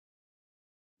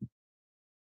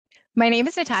My name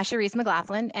is Natasha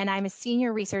Rees-McLaughlin, and I'm a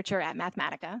senior researcher at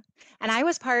Mathematica, and I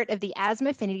was part of the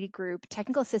Asthma Affinity Group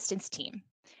Technical Assistance team.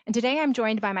 And today I'm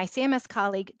joined by my CMS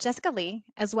colleague, Jessica Lee,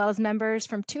 as well as members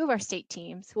from two of our state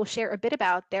teams who will share a bit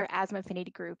about their Asthma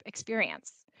Affinity Group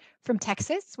experience. From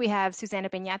Texas, we have Susana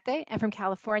Beñate, and from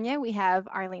California, we have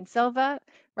Arlene Silva,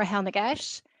 Rahel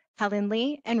Nagesh, Helen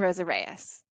Lee, and Rosa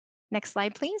Reyes. Next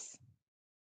slide, please.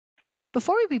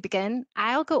 Before we begin,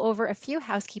 I'll go over a few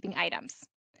housekeeping items.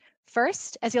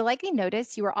 First, as you'll likely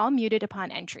notice, you are all muted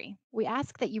upon entry. We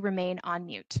ask that you remain on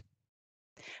mute.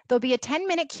 There'll be a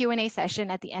 10-minute Q&A session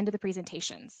at the end of the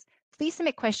presentations. Please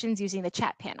submit questions using the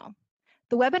chat panel.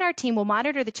 The webinar team will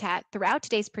monitor the chat throughout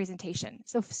today's presentation,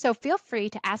 so feel free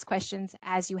to ask questions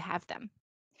as you have them.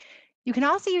 You can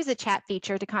also use the chat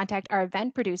feature to contact our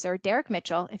event producer, Derek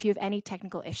Mitchell, if you have any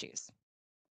technical issues.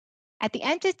 At the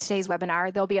end of today's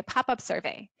webinar, there'll be a pop-up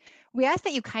survey. We ask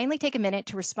that you kindly take a minute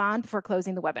to respond before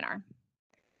closing the webinar.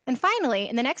 And finally,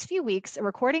 in the next few weeks, a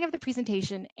recording of the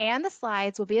presentation and the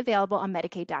slides will be available on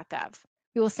Medicaid.gov.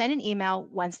 We will send an email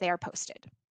once they are posted.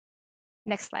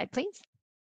 Next slide, please.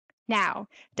 Now,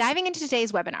 diving into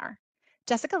today's webinar,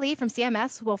 Jessica Lee from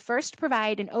CMS will first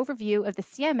provide an overview of the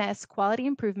CMS Quality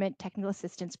Improvement Technical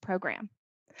Assistance Program.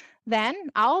 Then,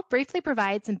 I'll briefly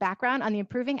provide some background on the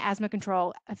Improving Asthma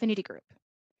Control Affinity Group.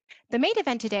 The main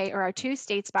event today are our two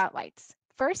state spotlights.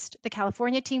 First, the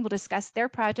California team will discuss their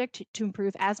project to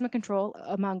improve asthma control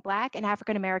among Black and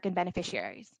African American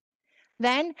beneficiaries.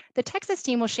 Then, the Texas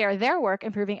team will share their work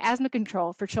improving asthma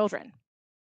control for children.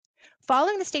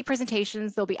 Following the state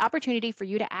presentations, there'll be opportunity for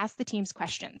you to ask the teams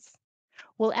questions.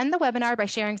 We'll end the webinar by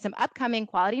sharing some upcoming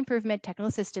quality improvement technical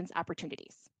assistance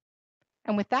opportunities.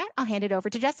 And with that, I'll hand it over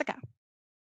to Jessica.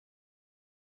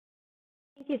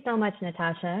 Thank you so much,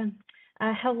 Natasha.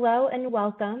 Hello and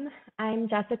welcome. I'm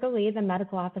Jessica Lee, the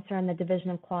Medical Officer in the Division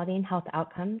of Quality and Health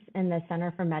Outcomes in the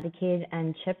Center for Medicaid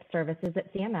and CHIP Services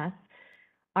at CMS.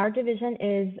 Our division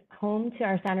is home to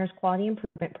our center's Quality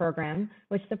Improvement Program,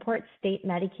 which supports state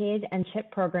Medicaid and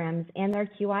CHIP programs and their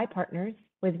QI partners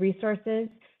with resources,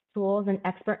 tools, and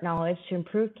expert knowledge to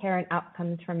improve care and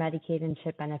outcomes for Medicaid and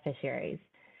CHIP beneficiaries.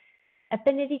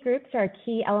 Affinity groups are a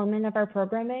key element of our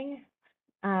programming.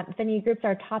 Affinity groups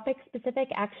are topic-specific,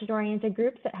 action-oriented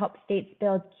groups that help states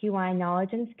build QI knowledge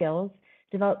and skills,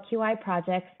 develop QI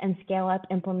projects, and scale up,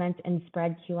 implement, and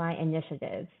spread QI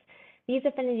initiatives. These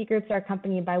affinity groups are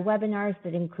accompanied by webinars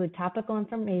that include topical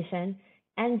information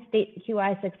and state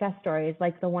QI success stories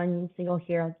like the ones you'll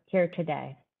hear here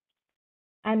today.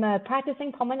 I'm a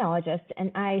practicing pulmonologist,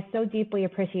 and I so deeply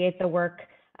appreciate the work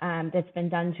that's been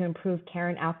done to improve care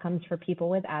and outcomes for people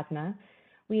with asthma.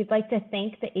 We'd like to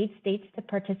thank the 8 states that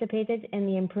participated in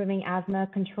the Improving Asthma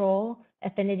Control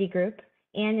Affinity Group,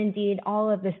 and indeed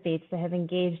all of the states that have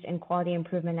engaged in quality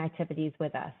improvement activities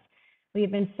with us. We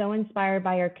have been so inspired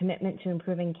by your commitment to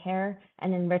improving care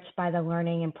and enriched by the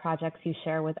learning and projects you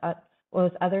share with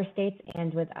other states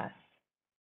and with us.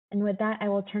 And with that, I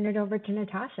will turn it over to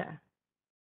Natasha.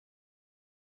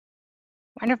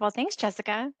 Wonderful. Thanks,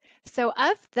 Jessica. So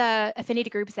of the affinity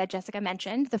groups that Jessica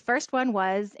mentioned, the first one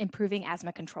was improving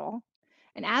asthma control.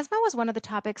 And asthma was one of the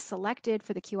topics selected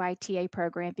for the QITA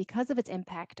program because of its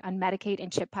impact on Medicaid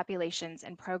and CHIP populations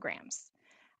and programs.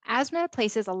 Asthma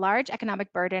places a large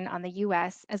economic burden on the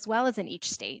US as well as in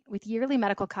each state, with yearly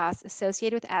medical costs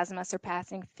associated with asthma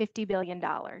surpassing $50 billion.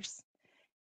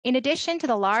 In addition to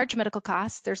the large medical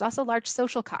costs, there's also large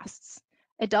social costs.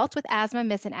 Adults with asthma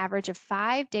miss an average of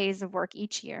 5 days of work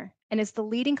each year and is the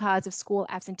leading cause of school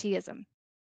absenteeism.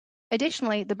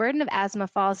 Additionally, the burden of asthma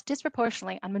falls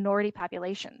disproportionately on minority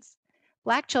populations.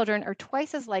 Black children are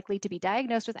twice as likely to be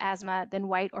diagnosed with asthma than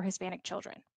white or Hispanic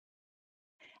children.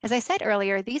 As I said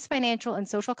earlier, these financial and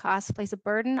social costs place a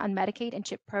burden on Medicaid and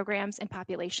CHIP programs and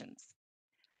populations.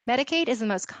 Medicaid is the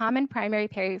most common primary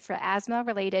payer for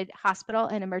asthma-related hospital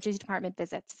and emergency department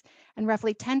visits, and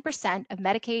roughly 10% of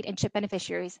Medicaid and CHIP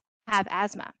beneficiaries have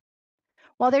asthma.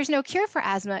 While there's no cure for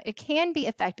asthma, it can be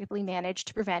effectively managed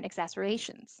to prevent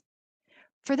exacerbations.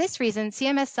 For this reason,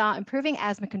 CMS saw improving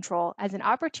asthma control as an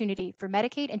opportunity for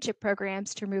Medicaid and CHIP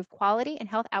programs to improve quality and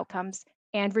health outcomes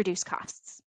and reduce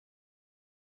costs.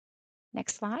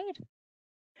 Next slide.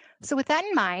 So with that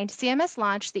in mind, CMS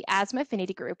launched the Asthma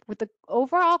Affinity Group with the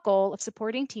overall goal of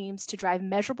supporting teams to drive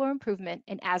measurable improvement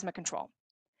in asthma control.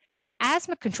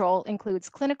 Asthma control includes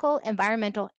clinical,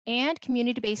 environmental, and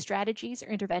community-based strategies or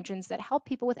interventions that help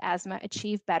people with asthma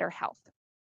achieve better health.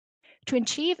 To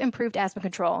achieve improved asthma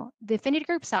control, the Affinity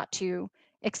Group sought to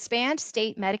expand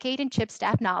state Medicaid and CHIP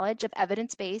staff knowledge of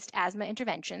evidence-based asthma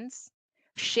interventions,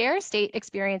 share state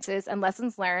experiences and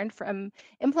lessons learned from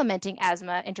implementing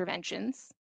asthma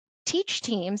interventions, teach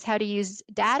teams how to use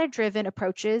data-driven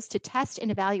approaches to test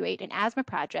and evaluate an asthma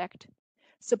project,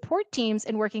 support teams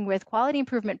in working with quality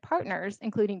improvement partners,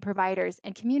 including providers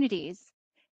and communities,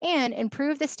 and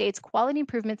improve the state's quality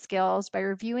improvement skills by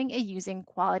reviewing and using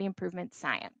quality improvement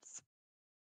science.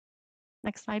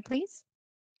 Next slide, please.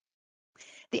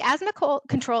 The Asthma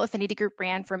Control Affinity Group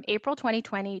ran from April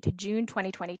 2020 to June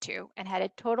 2022 and had a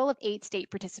total of 8 state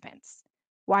participants: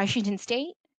 Washington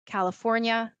State,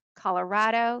 California,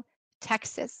 Colorado,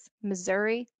 Texas,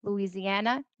 Missouri,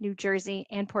 Louisiana, New Jersey,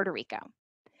 and Puerto Rico.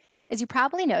 As you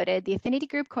probably noted, the Affinity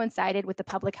Group coincided with the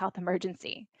public health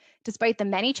emergency. Despite the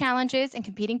many challenges and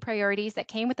competing priorities that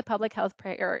came with the public health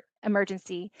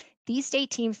emergency, these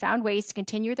state teams found ways to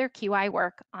continue their QI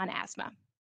work on asthma.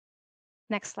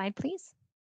 Next slide, please.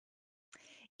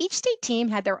 Each state team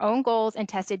had their own goals and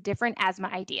tested different asthma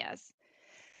ideas.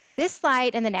 This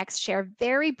slide and the next share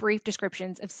very brief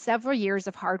descriptions of several years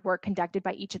of hard work conducted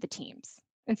by each of the teams.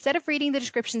 Instead of reading the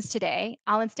descriptions today,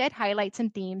 I'll instead highlight some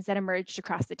themes that emerged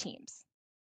across the teams.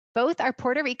 Both our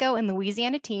Puerto Rico and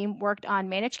Louisiana team worked on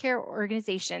managed care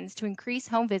organizations to increase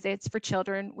home visits for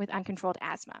children with uncontrolled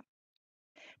asthma.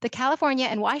 The California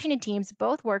and Washington teams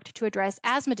both worked to address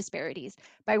asthma disparities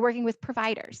by working with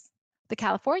providers. The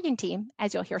Californian team,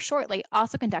 as you'll hear shortly,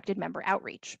 also conducted member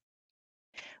outreach.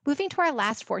 Moving to our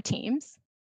last 4 teams,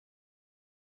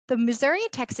 the Missouri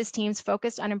and Texas teams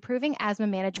focused on improving asthma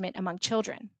management among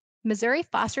children. Missouri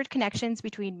fostered connections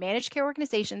between managed care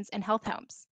organizations and health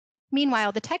homes.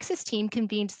 Meanwhile, the Texas team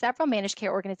convened several managed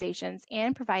care organizations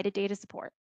and provided data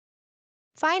support.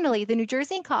 Finally, the New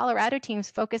Jersey and Colorado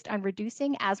teams focused on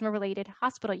reducing asthma-related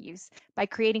hospital use by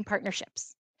creating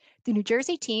partnerships. The New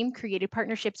Jersey team created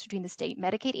partnerships between the state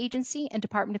Medicaid agency and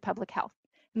Department of Public Health,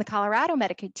 and the Colorado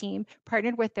Medicaid team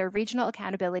partnered with their regional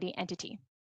accountability entity.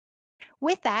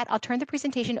 With that, I'll turn the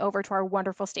presentation over to our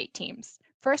wonderful state teams.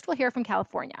 First, we'll hear from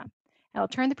California. And I'll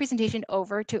turn the presentation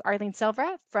over to Arlene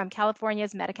Silva from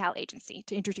California's Medi-Cal agency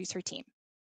to introduce her team.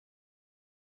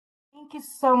 Thank you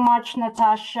so much,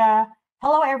 Natasha.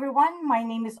 Hello, everyone. My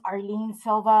name is Arlene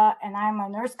Silva, and I'm a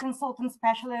nurse consultant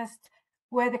specialist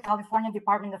with the California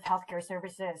Department of Healthcare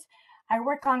Services. I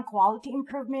work on quality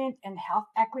improvement and health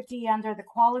equity under the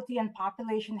Quality and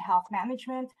Population Health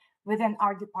Management within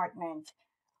our department.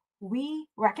 We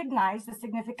recognize the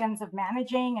significance of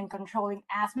managing and controlling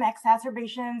asthma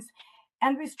exacerbations,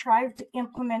 and we strive to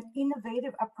implement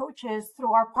innovative approaches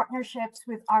through our partnerships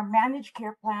with our managed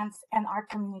care plans and our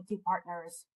community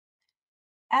partners.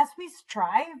 As we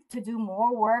strive to do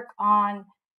more work on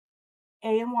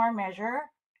AMR measure,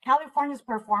 California's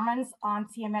performance on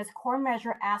CMS core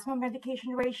measure asthma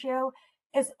medication ratio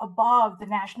is above the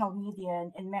national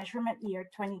median in measurement year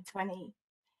 2020.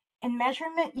 In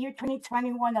measurement year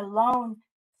 2021 alone,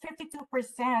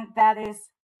 52%, that is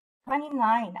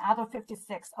 29 out of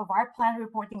 56 of our plan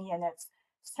reporting units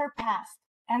surpassed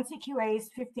NCQA's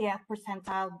 50th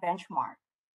percentile benchmark.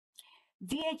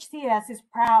 DHCS is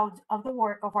proud of the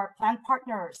work of our plan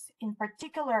partners, in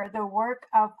particular the work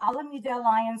of Alameda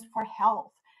Alliance for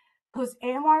Health, whose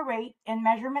AMR rate in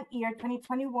measurement year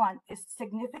 2021 is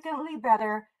significantly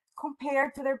better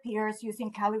compared to their peers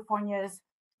using California's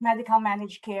medical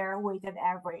managed care weighted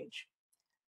average.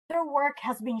 Their work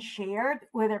has been shared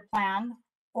with their plan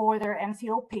or their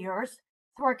MCO peers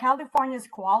through our California's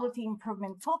Quality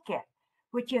Improvement Toolkit,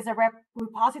 which is a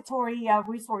repository of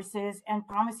resources and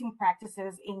promising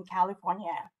practices in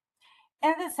California.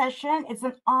 In this session, it's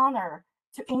an honor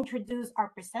to introduce our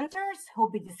presenters who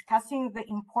will be discussing the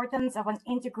importance of an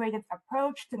integrated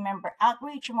approach to member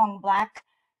outreach among Black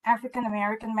African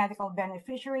American medical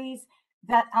beneficiaries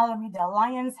that Alameda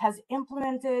Alliance has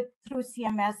implemented through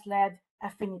CMS-led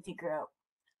Affinity Group.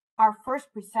 Our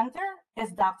first presenter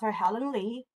is Dr. Helen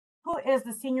Lee, who is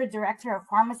the Senior Director of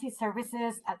Pharmacy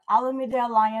Services at Alameda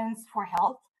Alliance for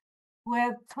Health,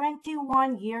 with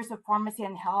 21 years of pharmacy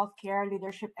and healthcare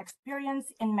leadership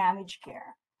experience in managed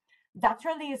care. Dr.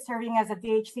 Lee is serving as a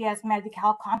DHCS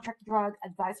Medi-Cal Contract Drug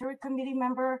Advisory Committee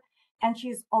member, and she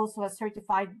is also a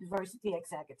certified diversity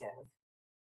executive.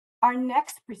 Our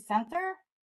next presenter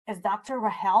is Dr.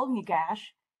 Rahel Nigash,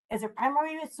 is a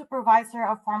primary supervisor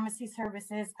of pharmacy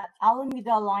services at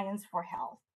Alameda Alliance for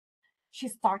Health. She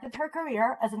started her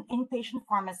career as an inpatient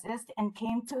pharmacist and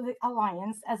came to the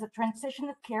Alliance as a transition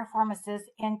of care pharmacist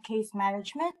in case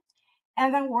management,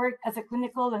 and then worked as a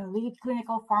clinical and lead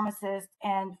clinical pharmacist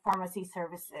and pharmacy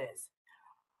services.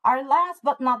 Our last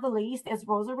but not the least is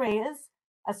Rosa Reyes,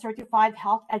 a certified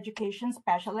health education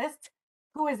specialist,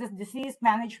 who is a disease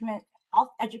management health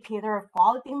educator of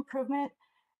quality improvement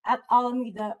at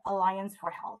Alameda Alliance for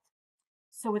Health.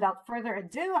 So without further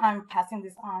ado, I'm passing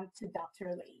this on to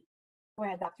Dr. Lee. Go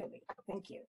ahead, Dr. Lee. Thank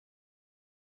you.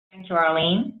 Thank you,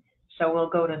 Arlene. So we'll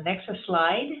go to the next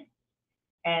slide.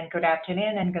 And good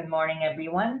afternoon and good morning,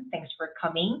 everyone. Thanks for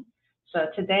coming. So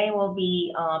today we'll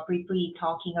be briefly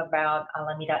talking about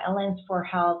Alameda Alliance for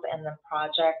Health and the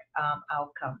project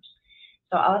outcomes.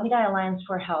 So Alameda Alliance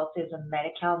for Health is a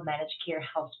Medi-Cal managed care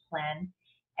health plan,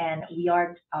 and we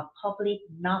are a public,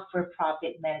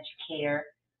 not-for-profit managed care.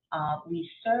 We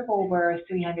serve over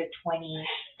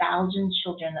 320,000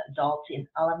 children and adults in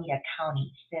Alameda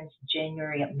County since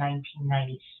January of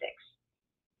 1996.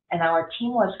 And our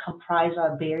team was comprised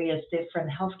of various different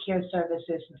healthcare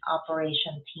services and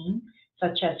operation teams,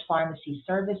 such as pharmacy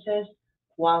services,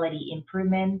 quality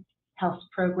improvement, health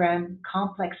program,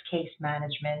 complex case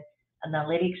management,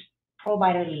 analytics,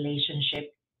 provider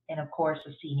relationship, and of course,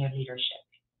 the senior leadership.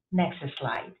 Next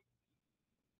slide.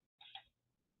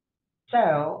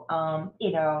 So,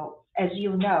 as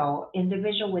you know,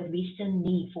 individuals with recent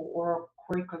need for oral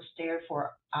corticosteroid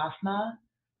for asthma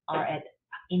are at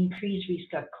increased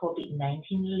risk of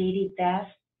COVID-19 related death.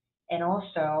 And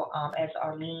also, as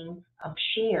Arlene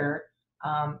shared,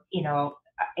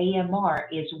 AMR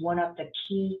is one of the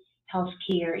key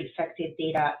healthcare effective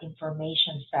data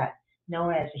information set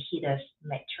known as the HEDIS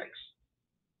metrics.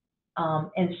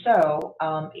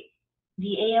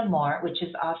 The AMR, which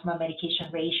is asthma medication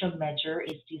ratio measure,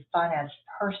 is defined as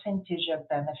percentage of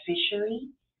beneficiary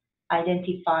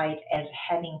identified as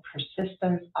having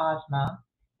persistent asthma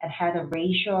and had a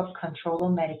ratio of control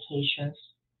medications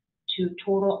to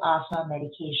total asthma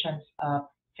medications of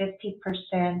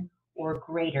 50% or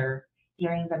greater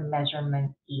during the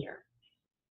measurement year.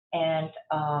 And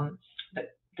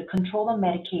the control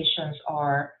medications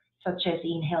are such as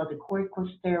inhaled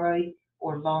corticosteroid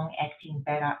or long-acting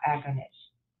beta agonists.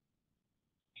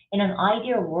 In an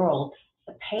ideal world,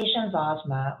 the patient's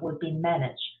asthma would be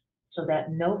managed so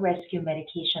that no rescue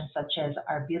medication such as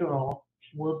albuterol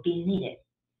would be needed.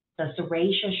 Thus, the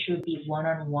ratio should be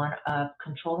 1:1 of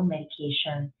control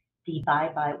medication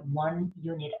divided by 1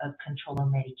 unit of control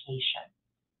medication.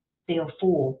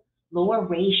 Therefore, lower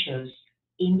ratios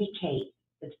indicate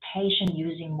the patient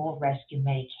using more rescue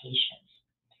medications.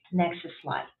 Next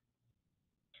slide.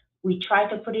 We try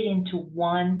to put it into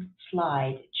one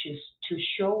slide to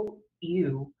show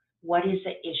you what is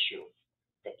the issue.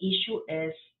 The issue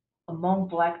is among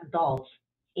Black adults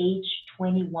aged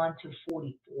 21 to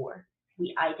 44,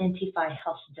 we identify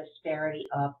health disparity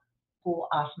of poor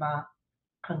asthma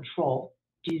control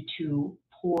due to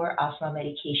poor asthma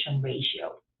medication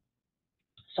ratio.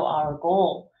 So our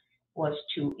goal was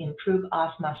to improve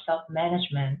asthma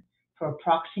self-management for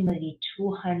approximately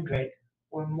 200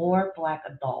 or more Black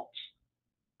adults,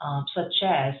 such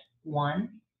as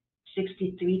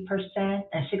 63%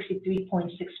 and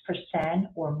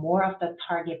 63.6% or more of the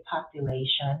target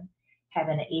population have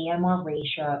an AMR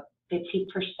ratio of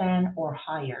 50% or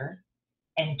higher,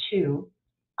 and 2,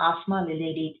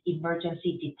 asthma-related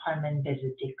emergency department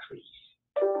visit decrease.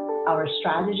 Our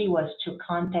strategy was to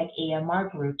contact AMR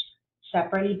groups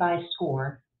separately by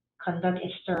score, conduct a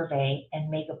survey, and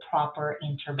make a proper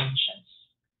interventions.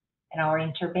 And our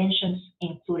interventions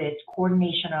included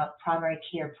coordination of primary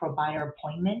care provider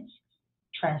appointments,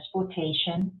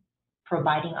 transportation,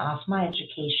 providing asthma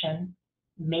education,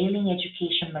 mailing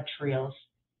education materials,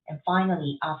 and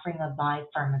finally offering a by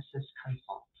pharmacist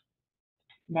consult.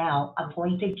 Now I'm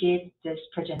going to give this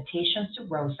presentation to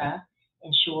Rosa,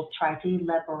 and she will try to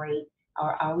elaborate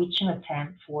our outreaching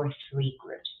attempt for 3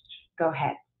 groups. Go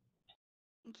ahead.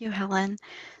 Thank you, Helen.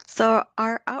 So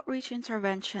our outreach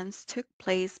interventions took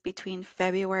place between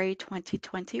February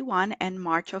 2021 and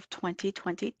March of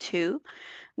 2022,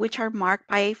 which are marked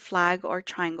by a flag or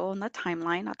triangle on the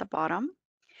timeline at the bottom.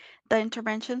 The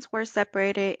interventions were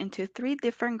separated into 3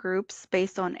 different groups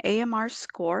based on AMR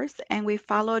scores, and we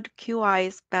followed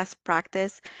QI's best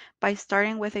practice by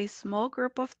starting with a small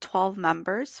group of 12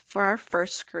 members for our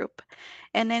first group,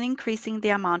 and then increasing the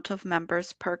amount of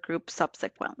members per group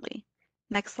subsequently.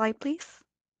 Next slide, please.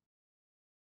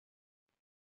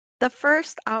 The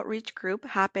first outreach group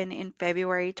happened in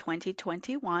February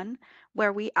 2021,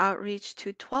 where we outreached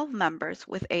to 12 members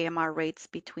with AMR rates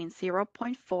between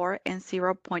 0.4 and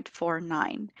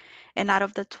 0.49. And out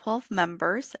of the 12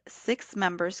 members, 6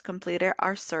 members completed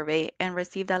our survey and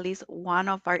received at least one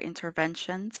of our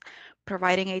interventions,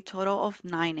 providing a total of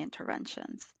 9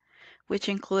 interventions, which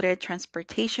included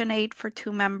transportation aid for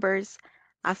 2 members,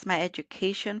 asthma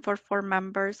education for 4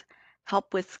 members,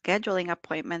 help with scheduling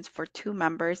appointments for 2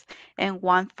 members, and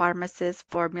 1 pharmacist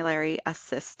formulary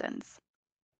assistance.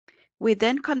 We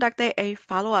then conducted a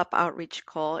follow-up outreach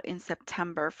call in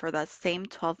September for the same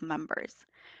 12 members.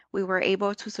 We were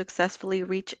able to successfully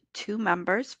reach 2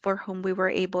 members for whom we were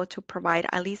able to provide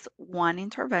at least one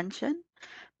intervention.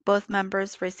 Both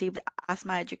members received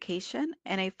asthma education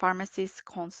and a pharmacist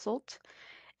consult,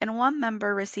 and one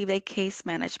member received a case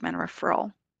management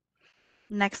referral.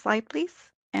 Next slide, please,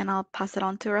 and I'll pass it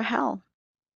on to Rahel.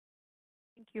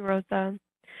 Thank you, Rosa.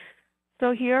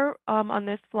 So here on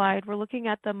this slide, we're looking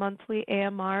at the monthly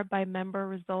AMR by member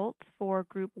results for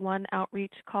Group 1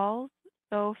 outreach calls.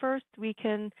 So first, we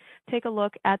can take a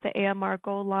look at the AMR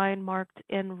goal line marked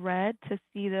in red to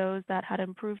see those that had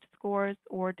improved scores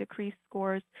or decreased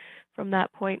scores from that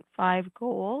 0.5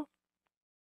 goal.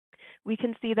 We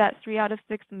can see that 3 out of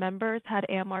 6 members had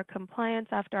AMR compliance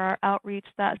after our outreach.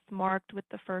 That's marked with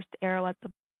the first arrow at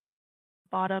the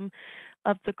bottom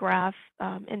of the graph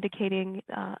indicating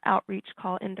outreach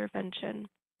call intervention.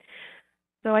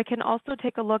 So I can also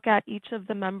take a look at each of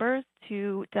the members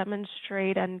to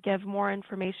demonstrate and give more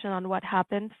information on what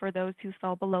happened for those who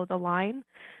fell below the line.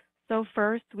 So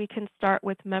first, we can start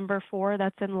with member 4,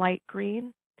 that's in light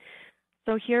green.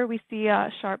 So here we see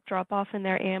a sharp drop-off in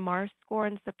their AMR score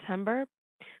in September.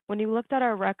 When we looked at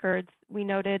our records, we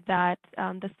noted that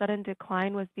the sudden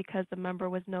decline was because the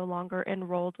member was no longer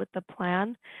enrolled with the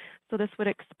plan. So this would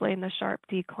explain the sharp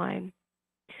decline.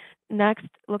 Next,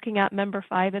 looking at member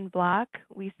 5 in black,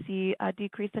 we see a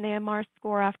decrease in AMR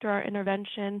score after our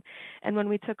intervention. And when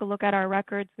we took a look at our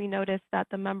records, we noticed that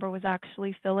the member was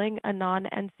actually filling a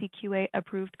non-NCQA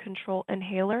approved control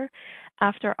inhaler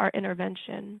after our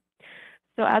intervention.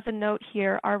 So as a note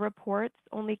here, our reports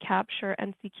only capture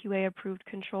NCQA approved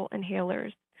control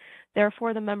inhalers.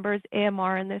 Therefore, the member's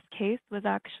AMR in this case was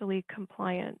actually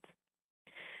compliant.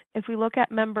 If we look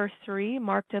at member 3,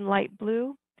 marked in light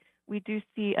blue, we do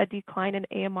see a decline in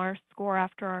AMR score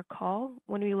after our call.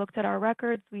 When we looked at our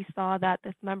records, we saw that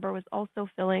this member was also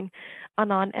filling a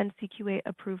non-NCQA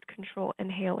approved control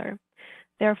inhaler.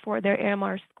 Therefore, their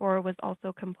AMR score was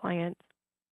also compliant.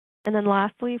 And then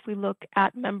lastly, if we look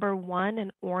at member 1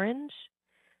 in orange,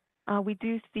 we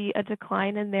do see a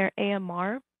decline in their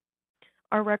AMR.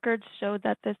 Our records showed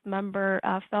that this member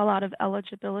fell out of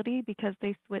eligibility because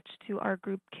they switched to our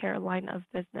group care line of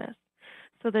business.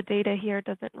 So the data here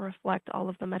doesn't reflect all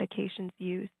of the medications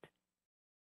used.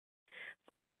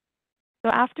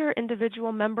 So after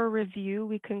individual member review,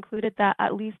 we concluded that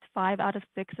at least 5 out of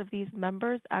 6 of these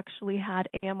members actually had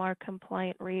AMR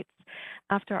compliant rates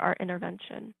after our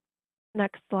intervention.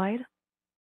 Next slide.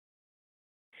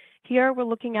 Here we're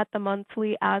looking at the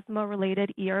monthly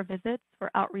asthma-related ER visits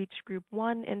for Outreach Group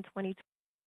 1 in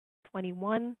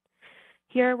 2021.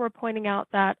 Here we're pointing out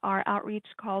that our outreach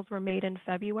calls were made in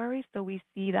February, so we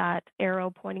see that arrow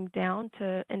pointing down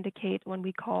to indicate when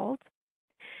we called.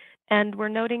 And we're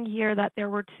noting here that there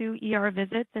were 2 ER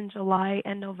visits in July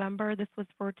and November. This was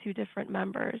for 2 different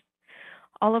members.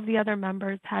 All of the other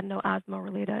members had no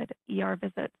asthma-related ER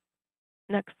visits.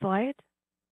 Next slide.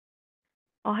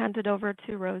 I'll hand it over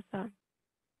to Rosa.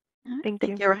 Thank you.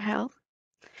 Thank you, Rahel.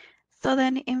 So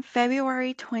then in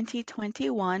February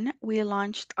 2021, we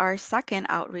launched our second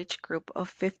outreach group of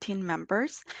 15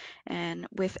 members and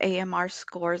with AMR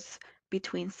scores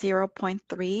between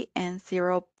 0.3 and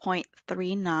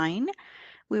 0.39.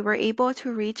 We were able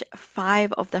to reach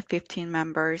 5 of the 15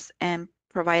 members and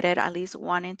provided at least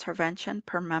 1 intervention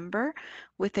per member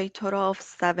with a total of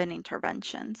 7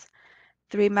 interventions.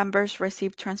 3 members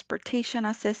received transportation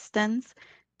assistance,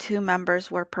 2 members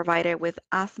were provided with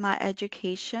asthma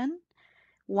education,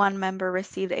 1 member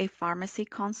received a pharmacy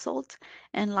consult,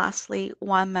 and lastly,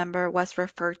 1 member was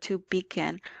referred to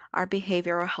Beacon, our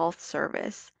behavioral health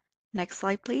service. Next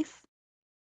slide, please.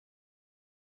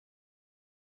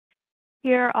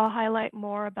 Here I'll highlight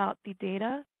more about the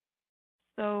data.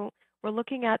 So we're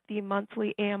looking at the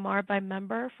monthly AMR by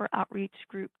member for Outreach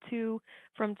Group 2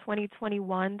 from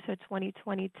 2021 to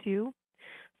 2022.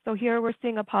 So here we're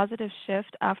seeing a positive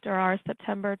shift after our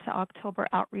September to October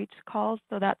outreach calls.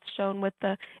 So that's shown with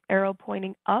the arrow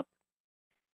pointing up.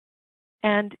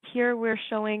 And here we're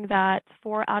showing that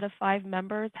 4 out of 5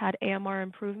 members had AMR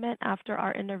improvement after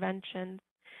our interventions.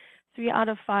 3 out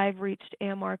of 5 reached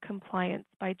AMR compliance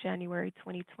by January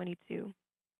 2022.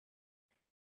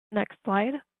 Next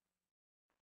slide.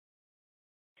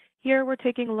 Here we're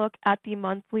taking a look at the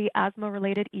monthly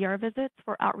asthma-related ER visits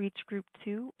for Outreach Group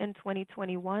 2 in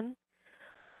 2021.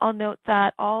 I'll note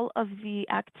that all of the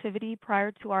activity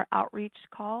prior to our outreach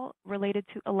call related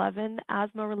to 11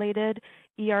 asthma-related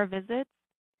ER visits,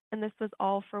 and this was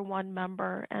all for 1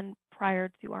 member and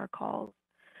prior to our calls.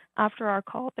 After our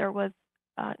call, there was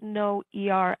no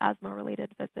ER asthma-related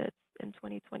visits in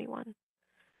 2021.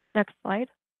 Next slide.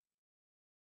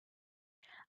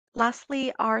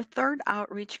 Lastly, our third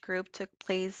outreach group took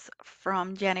place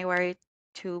from January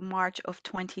to March of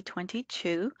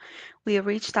 2022. We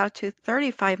reached out to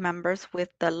 35 members with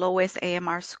the lowest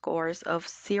AMR scores of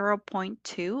zero point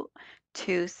 0.2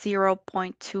 to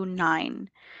 0.29,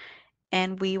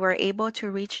 and we were able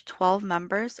to reach 12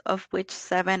 members, of which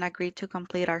 7 agreed to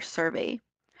complete our survey.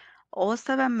 All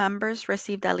 7 members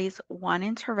received at least one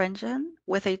intervention,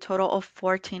 with a total of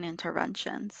 14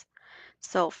 interventions.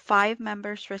 So 5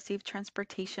 members received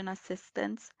transportation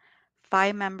assistance,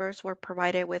 5 members were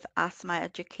provided with asthma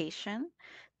education,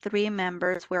 3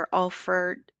 members were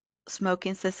offered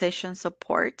smoking cessation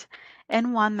support,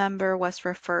 and 1 member was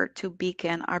referred to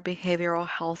Beacon, our behavioral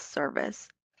health service.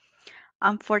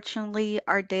 Unfortunately,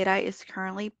 our data is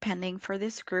currently pending for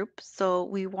this group, so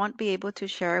we won't be able to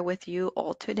share it with you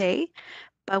all today,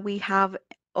 but we have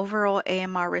overall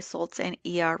AMR results and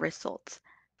ER results.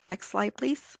 Next slide,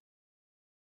 please.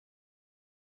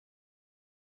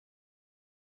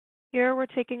 Here we're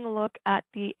taking a look at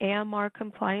the AMR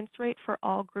compliance rate for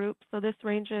all groups. So this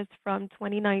ranges from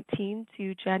 2019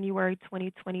 to January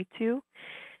 2022.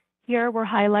 Here we're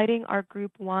highlighting our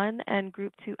Group 1 and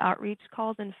Group 2 outreach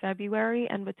calls in February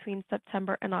and between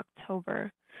September and October.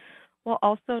 We'll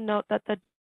also note that the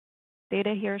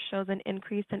data here shows an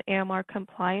increase in AMR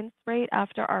compliance rate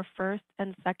after our first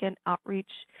and second outreach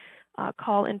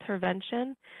call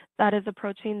intervention that is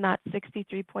approaching that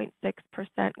 63.6%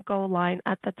 goal line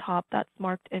at the top that's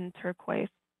marked in turquoise.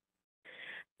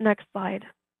 Next slide.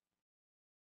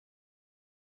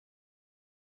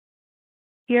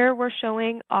 Here we're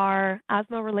showing our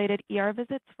asthma-related ER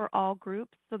visits for all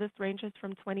groups. So this ranges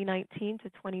from 2019 to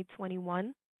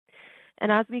 2021.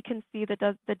 And as we can see,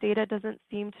 the data doesn't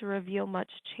seem to reveal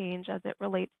much change as it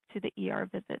relates to the ER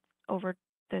visits over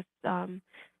this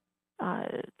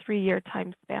 3-year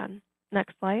time span.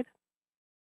 Next slide.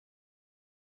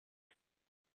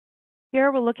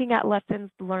 Here we're looking at lessons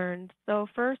learned. So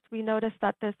first, we noticed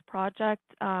that this project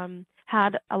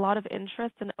had a lot of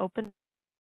interest and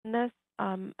openness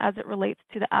as it relates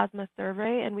to the asthma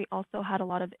survey, and we also had a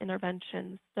lot of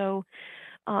interventions. So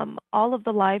all of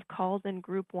the live calls in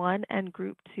Group 1 and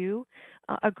Group 2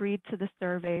 agreed to the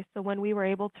survey. So when we were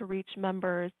able to reach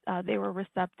members, they were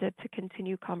receptive to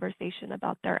continue conversation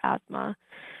about their asthma.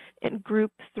 In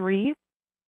Group 3,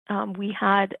 we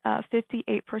had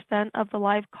 58% of the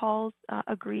live calls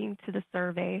agreeing to the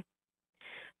survey.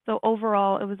 So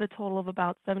overall, it was a total of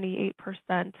about 78%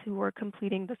 who were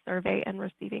completing the survey and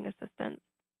receiving assistance.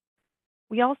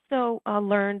 We also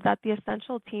learned that the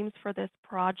essential teams for this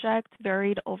project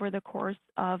varied over the course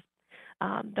of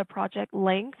the project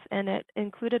length, and it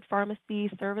included pharmacy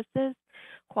services,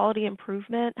 quality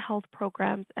improvement, health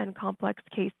programs, and complex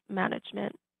case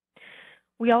management.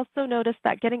 We also noticed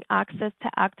that getting access to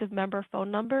active member phone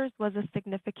numbers was a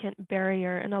significant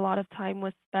barrier, and a lot of time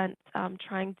was spent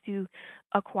trying to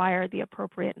acquire the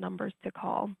appropriate numbers to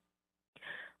call.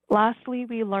 Lastly,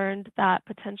 we learned that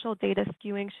potential data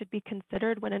skewing should be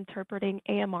considered when interpreting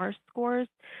AMR scores.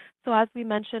 So as we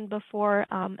mentioned before,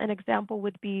 an example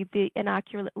would be the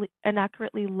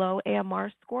inaccurately low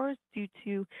AMR scores due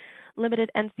to limited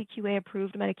NCQA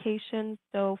approved medications.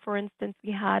 So for instance,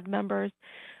 we had members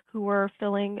who were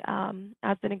filling,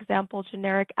 as an example,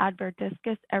 generic Advair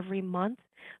Discus every month,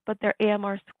 but their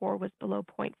AMR score was below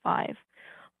 0.5.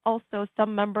 Also,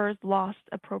 some members lost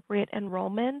appropriate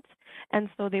enrollment, and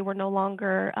so they were no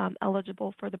longer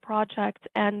eligible for the project,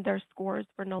 and their scores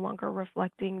were no longer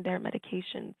reflecting their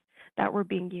medications that were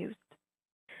being used.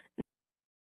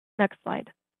 Next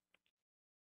slide.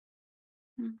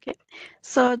 Okay,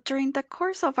 so during the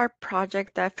course of our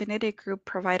project, the Affinity group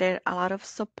provided a lot of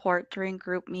support during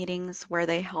group meetings where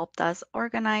they helped us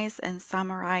organize and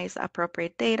summarize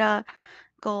appropriate data,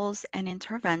 goals, and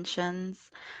interventions.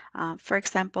 For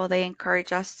example, they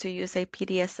encourage us to use a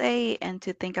PDSA and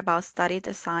to think about study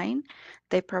design.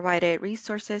 They provided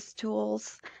resources,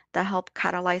 tools that help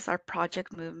catalyze our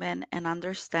project movement and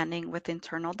understanding with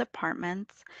internal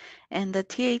departments. And the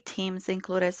TA teams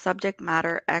included subject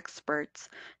matter experts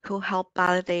who help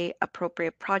validate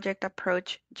appropriate project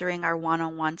approach during our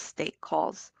one-on-one state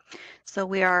calls. So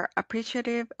we are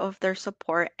appreciative of their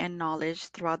support and knowledge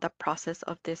throughout the process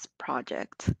of this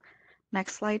project.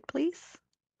 Next slide, please.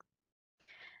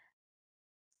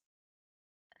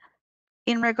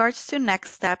 In regards to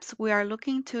next steps, we are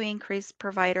looking to increase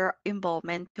provider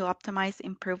involvement to optimize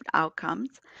improved outcomes.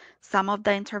 Some of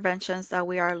the interventions that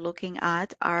we are looking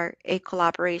at are a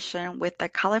collaboration with the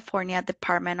California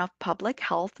Department of Public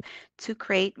Health to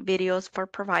create videos for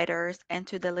providers and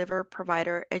to deliver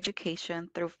provider education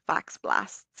through fax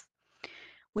blasts.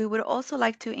 We would also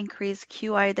like to increase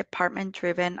QI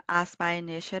department-driven asthma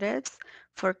initiatives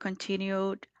for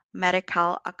continued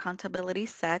medical accountability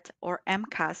set or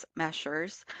MCAS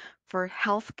measures for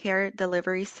healthcare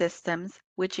delivery systems,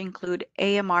 which include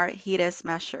AMR HEDIS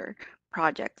measure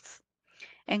projects.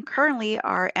 And currently,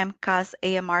 our MCAS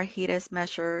AMR HEDIS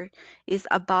measure is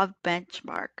above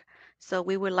benchmark, so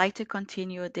we would like to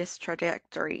continue this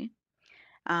trajectory.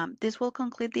 This will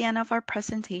conclude the end of our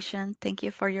presentation. Thank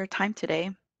you for your time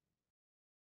today.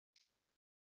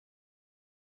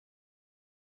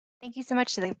 Thank you so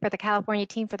much for the California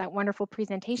team for that wonderful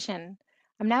presentation.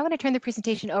 I'm now going to turn the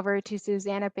presentation over to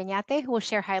Susana Peñate, who will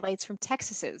share highlights from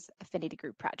Texas's Affinity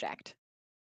Group project.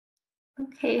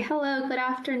 Okay, hello, good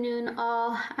afternoon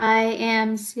all. I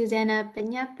am Susana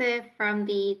Peñate from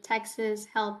the Texas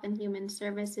Health and Human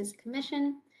Services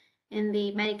Commission in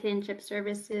the Medicaid and CHIP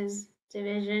Services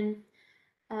Division.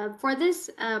 For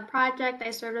this project, I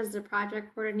served as the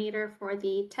project coordinator for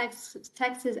the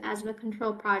Texas Asthma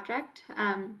Control Project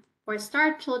for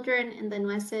STAR children in the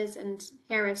Nueces and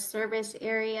Harris service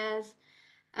areas.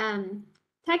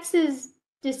 Texas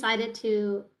decided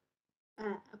to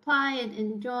apply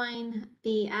and join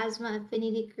the Asthma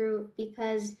Affinity Group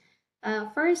because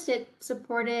first it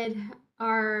supported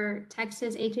our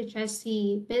Texas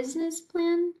HHSC business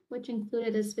plan, which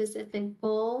included a specific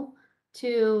goal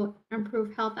to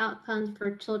improve health outcomes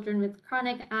for children with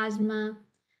chronic asthma.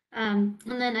 And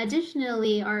then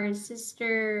additionally, our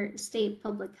sister state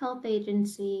public health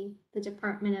agency, the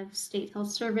Department of State Health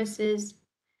Services,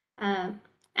 uh,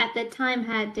 at the time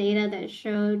had data that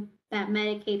showed that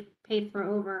Medicaid paid for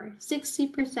over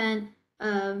 60%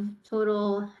 of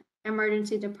total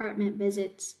emergency department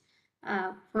visits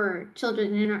for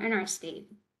children in our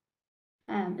state.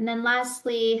 And then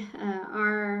lastly,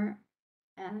 our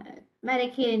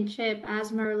Medicaid and CHIP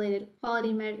asthma-related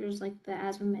quality measures like the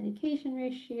asthma medication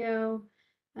ratio,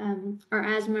 or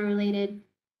asthma-related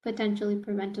potentially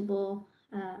preventable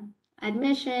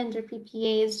admissions or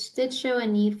PPAs did show a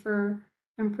need for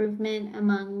improvement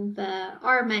among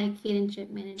our Medicaid and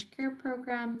CHIP managed care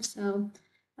program. So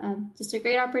just a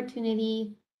great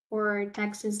opportunity for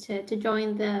Texas to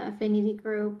join the affinity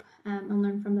group and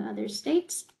learn from the other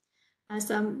states.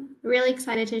 So I'm really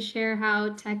excited to share how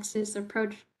Texas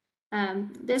approached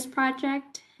this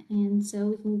project. And so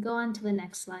we can go on to the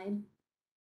next slide.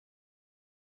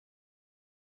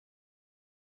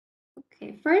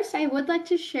 Okay, first I would like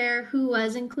to share who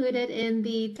was included in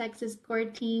the Texas core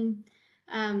team.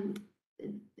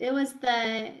 It was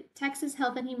the Texas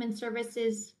Health and Human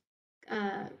Services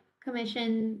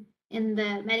Commission in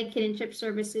the Medicaid and CHIP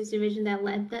Services Division that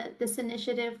led this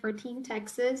initiative for Team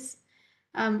Texas.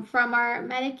 From our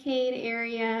Medicaid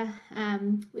area,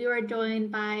 we were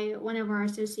joined by one of our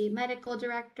associate medical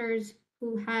directors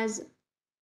who has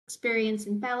experience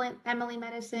in family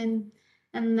medicine,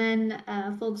 and then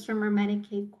folks from our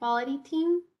Medicaid quality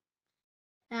team.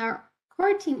 Our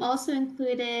core team also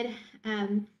included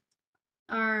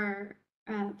our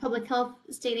public health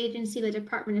state agency, the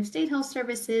Department of State Health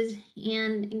Services,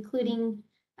 and including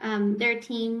their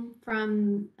team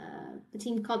from the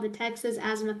team called the Texas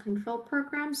Asthma Control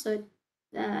Program. So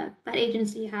that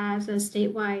agency has a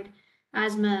statewide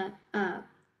asthma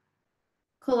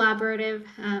collaborative.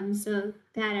 So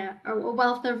they had a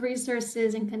wealth of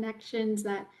resources and connections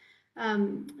that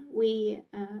we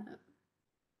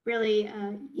really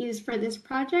used for this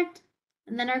project.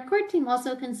 And then our core team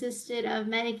also consisted of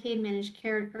Medicaid managed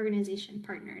care organization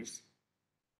partners.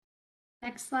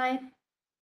 Next slide.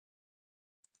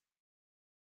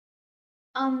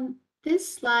 On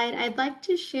this slide, I'd like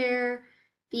to share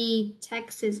the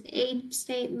Texas aim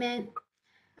statement.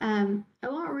 I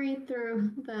won't read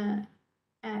through the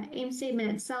aim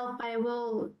statement itself, but I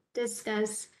will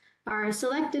discuss our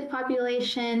selected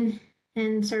population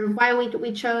and sort of why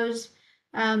we chose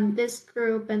this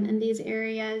group and these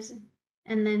areas,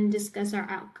 and then discuss our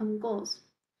outcome goals.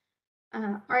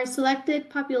 Our selected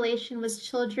population was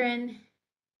children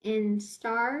in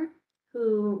STAR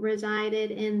who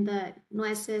resided in the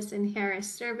Nueces and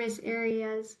Harris service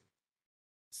areas.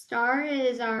 STAR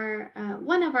is our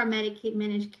one of our Medicaid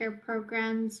managed care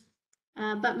programs,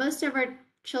 but most of our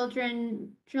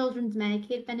children's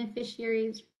Medicaid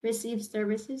beneficiaries receive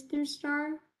services through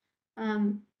STAR.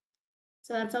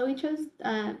 So that's why we chose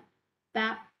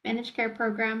that managed care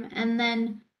program. And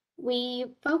then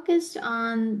we focused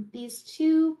on these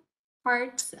two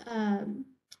parts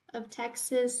of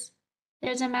Texas.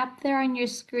 There's a map there on your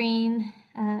screen,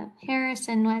 Harris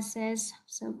and Nueces,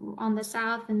 so on the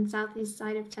south and southeast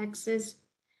side of Texas.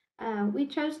 We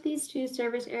chose these two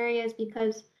service areas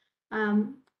because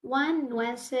one,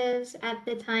 Nueces at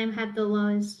the time had the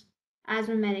lowest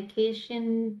asthma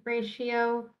medication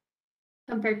ratio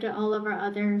compared to all of our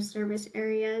other service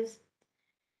areas.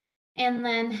 And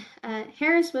then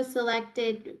Harris was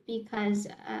selected because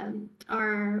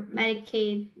our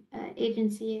Medicaid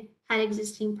agency had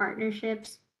existing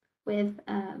partnerships with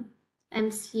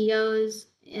MCOs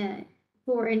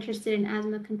who were interested in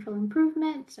asthma control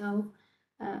improvement. So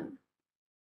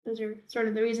those are sort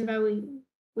of the reasons why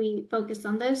we focused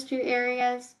on those two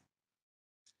areas.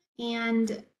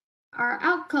 And our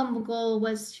outcome goal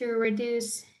was to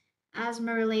reduce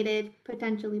asthma-related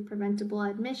potentially preventable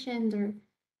admissions or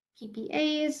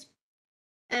PPAs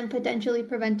and potentially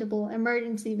preventable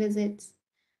emergency visits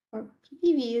or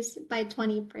PPVs by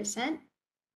 20%.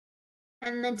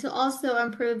 And then to also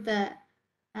improve the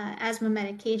asthma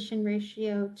medication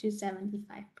ratio to 75%.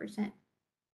 And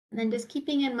then just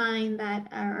keeping in mind that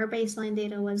our baseline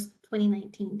data was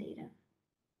 2019 data.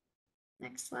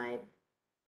 Next slide.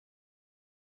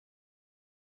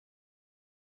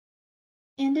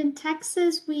 And in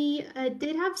Texas, we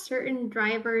did have certain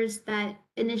drivers that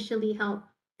initially helped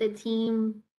the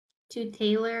team to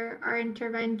tailor our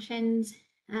interventions.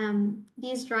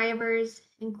 These drivers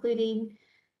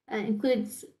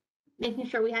includes making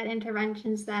sure we had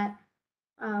interventions that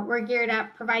were geared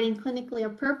at providing clinically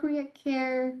appropriate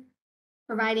care,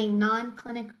 providing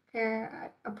non-clinical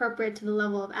care appropriate to the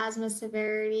level of asthma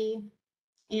severity,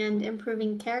 and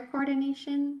improving care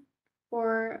coordination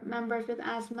for members with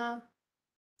asthma.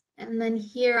 And then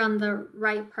here on the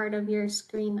right part of your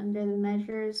screen under the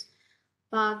measures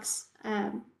box,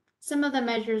 some of the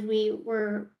measures we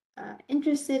were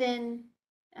interested in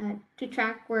to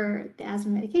track were the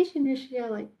asthma medication ratio,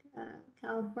 like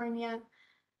California,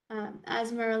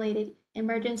 asthma-related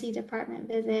emergency department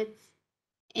visits,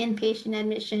 inpatient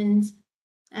admissions,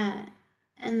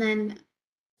 and then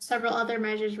several other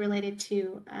measures related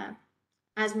to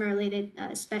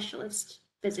asthma-related specialist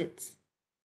visits.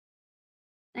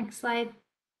 Next slide.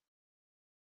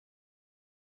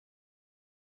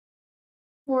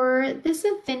 For this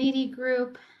affinity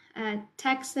group,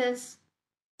 Texas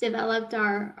developed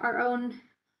our own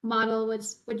model,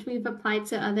 which we've applied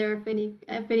to other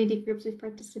affinity groups we've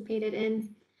participated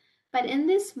in. But in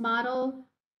this model,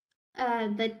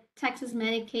 the Texas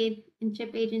Medicaid and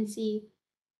CHIP agency,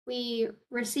 we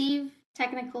receive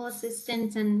technical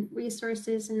assistance and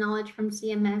resources and knowledge from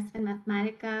CMS and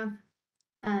Mathematica.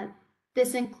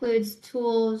 This includes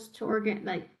tools to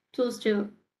organize the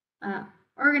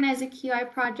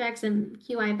QI projects and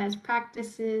QI best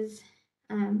practices,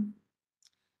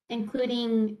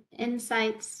 including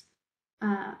insights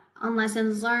on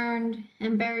lessons learned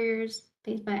and barriers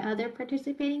faced by other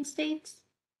participating states.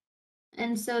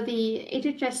 And so the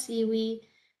HHSC, we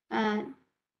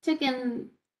took in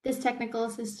this technical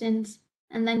assistance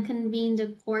and then convened a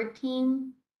core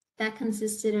team that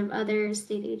consisted of other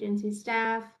state agency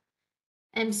staff,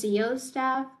 MCO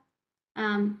staff,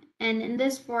 and in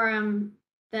this forum,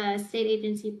 the state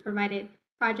agency provided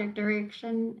project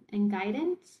direction and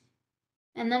guidance,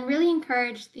 and then really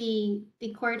encouraged the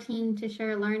core team to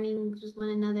share learnings with one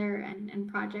another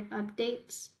and project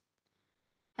updates.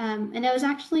 And it was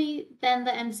actually then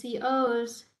the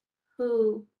MCOs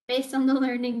who, based on the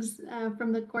learnings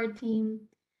from the core team,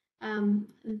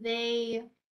 they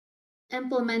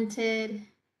implemented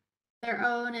their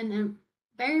own and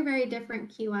very, very different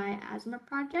QI asthma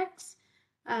projects.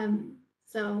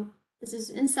 So this is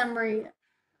in summary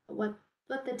what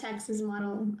the Texas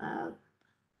model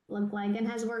looked like and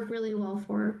has worked really well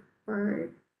for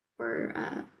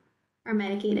our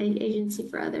Medicaid agency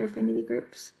for other affinity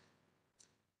groups.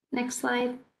 Next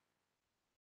slide.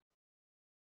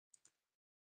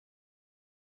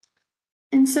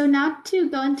 And so now to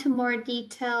go into more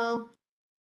detail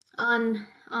on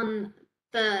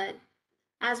the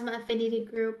asthma affinity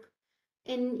group.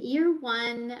 In year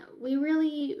one, we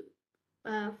really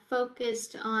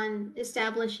focused on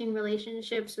establishing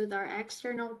relationships with our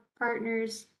external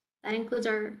partners. That includes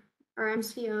our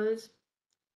MCOs,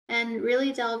 and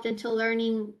really delved into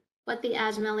learning what the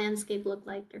asthma landscape looked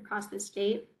like across the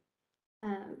state.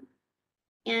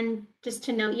 And just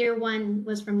to note, year one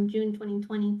was from June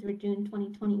 2020 through June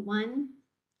 2021.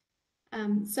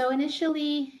 So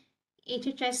initially,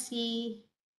 HHSC,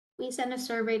 we sent a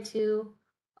survey to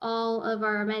all of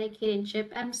our Medicaid and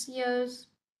CHIP MCOs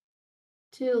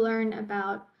to learn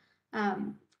about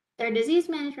their disease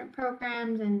management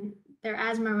programs and their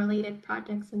asthma-related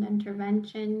projects and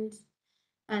interventions.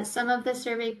 Some of the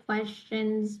survey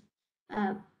questions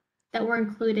that were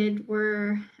included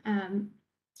were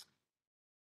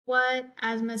what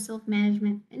asthma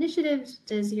self-management initiatives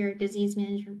does your disease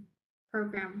management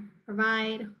program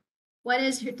provide? what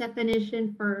is your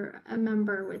definition for a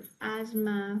member with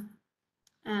asthma?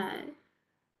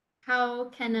 How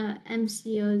can a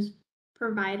MCO's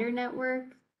provider network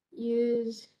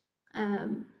use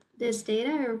this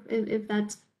data, or if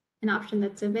that's an option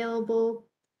that's available?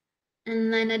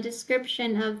 And then a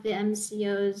description of the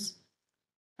MCO's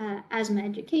asthma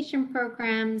education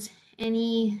programs,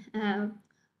 any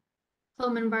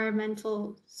home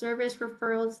environmental service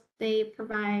referrals they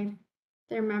provide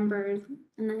their members,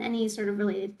 and then any sort of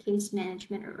related case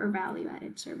management or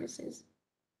value-added services.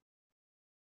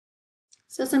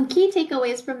 So some key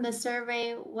takeaways from the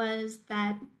survey was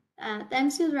that the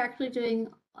MCOs were actually doing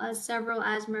several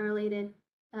asthma-related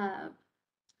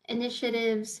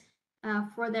initiatives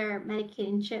for their Medicaid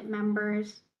and CHIP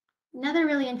members. Another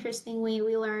really interesting way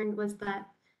we learned was that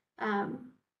our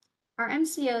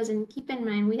MCOs, and keep in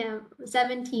mind, we have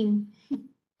 17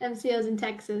 MCOs in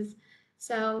Texas.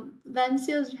 So the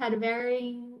MCOs had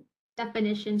varying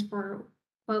definitions for,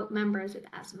 quote, members with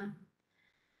asthma.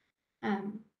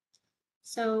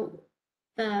 So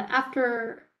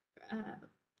after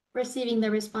receiving the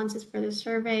responses for the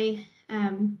survey,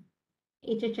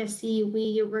 HHSC,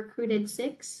 we recruited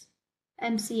 6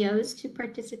 MCOs to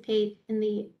participate in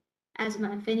the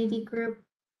Asthma Affinity group.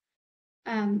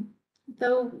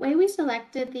 The way we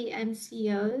selected the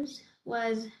MCOs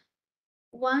was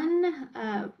one,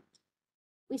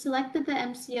 we selected the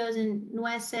MCOs in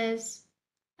Nueces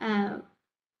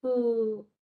who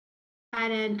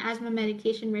had an asthma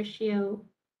medication ratio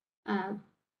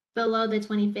below the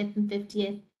 25th and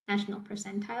 50th national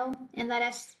percentile in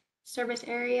that service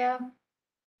area.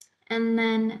 And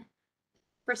then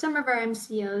for some of our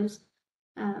MCOs,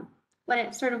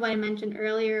 what I mentioned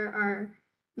earlier, our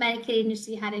Medicaid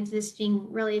agency had existing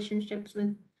relationships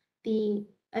with the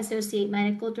associate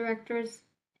medical directors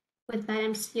with that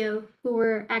MCO, who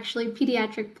were actually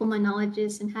pediatric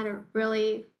pulmonologists and had a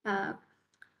really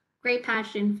great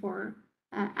passion for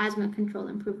asthma control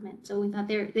improvement. So we thought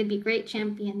they'd be great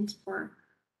champions for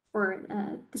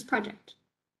this project.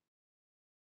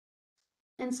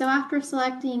 And so after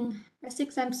selecting our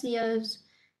 6 MCOs,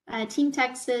 Team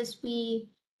Texas, we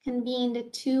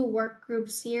convened 2 work group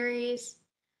series.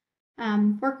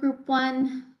 Work group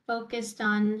 1 focused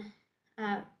on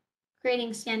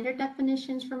creating standard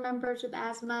definitions for members with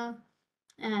asthma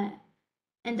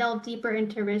and delve deeper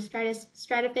into risk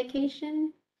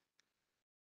stratification.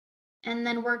 And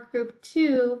then work group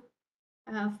 2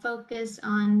 focus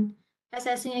on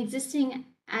assessing existing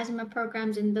asthma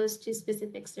programs in those 2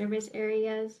 specific service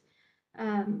areas,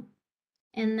 and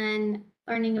then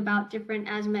learning about different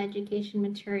asthma education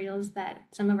materials that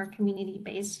some of our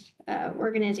community-based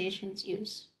organizations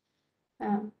use.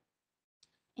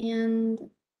 And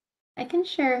I can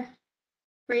share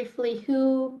briefly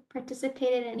who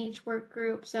participated in each work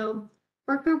group. So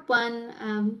work group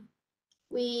 1,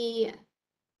 we,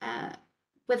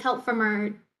 with help from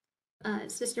our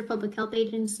sister public health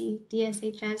agency,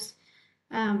 DSHS,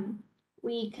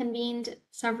 we convened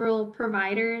several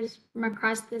providers from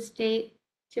across the state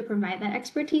to provide that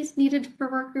expertise needed for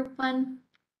work group 1.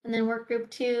 And then work group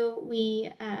 2,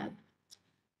 we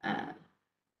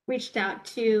reached out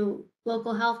to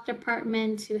local health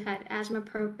departments who had asthma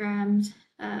programs,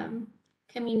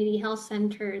 community health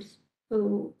centers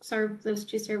who serve those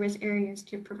 2 service areas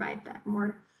to provide that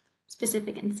more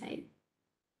specific insight.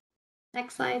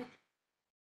 Next slide.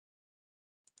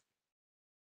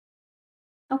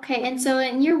 Okay, and so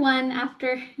in year 1,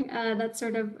 after that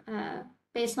sort of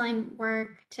baseline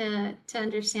work to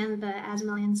understand the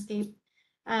asthma landscape,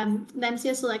 the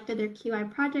MCO selected their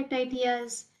QI project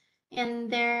ideas,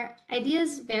 and their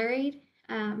ideas varied.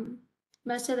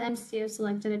 Most of the MCOs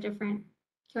selected a different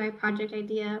QI project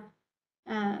idea.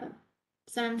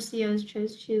 Some MCOs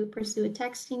chose to pursue a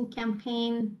texting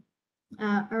campaign,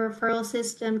 a referral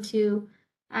system to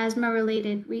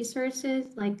asthma-related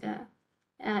resources like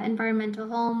environmental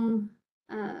home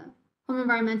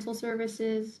environmental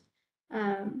services,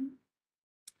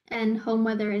 and home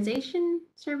weatherization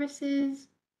services.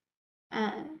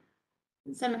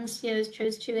 Some MCOs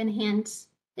chose to enhance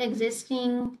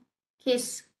existing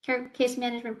case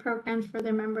management programs for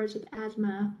their members with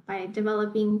asthma by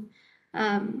developing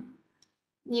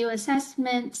new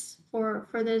assessments for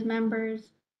those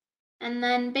members. And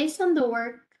then based on the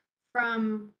work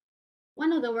from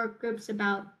one of the work groups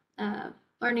about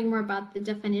learning more about the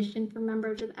definition for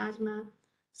members with asthma,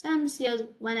 some MCOs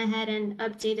went ahead and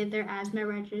updated their asthma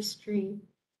registry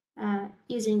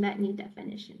using that new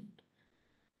definition.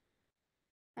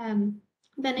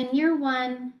 Then in year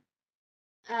 1,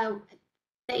 the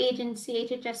agency,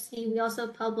 HHSC, we also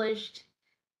published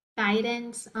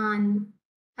guidance on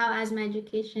how asthma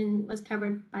education was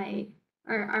covered by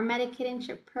our Medicaid and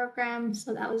CHIP program.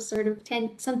 So that was sort of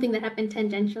something that happened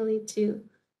tangentially to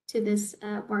this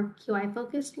more QI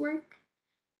focused work.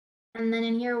 And then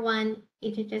in year one,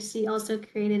 HHSC also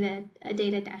created a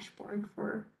data dashboard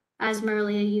for asthma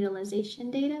related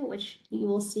utilization data, which you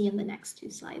will see in the next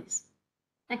two slides.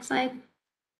 Next slide.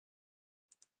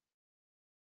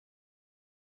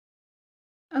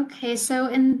 Okay, so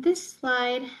in this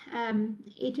slide,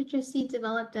 HHSC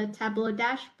developed a Tableau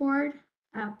dashboard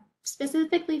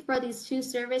specifically for these two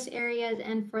service areas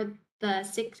and for the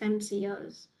 6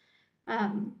 MCOs.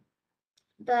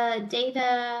 The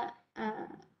data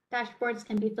dashboards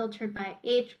can be filtered by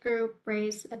age group,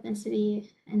 race,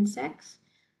 ethnicity, and sex.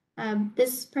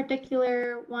 This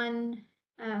particular one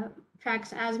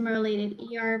tracks asthma-related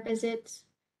ER visits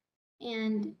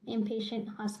and inpatient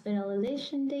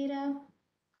hospitalization data.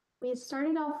 We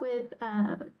started off with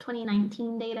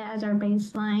 2019 data as our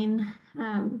baseline,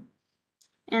 and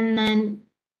then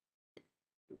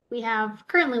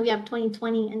currently we have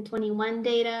 2020 and 21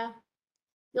 data.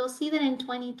 You'll see that in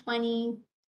 2020,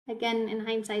 again, in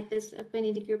hindsight, this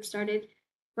affinity group started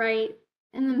right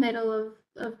in the middle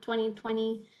of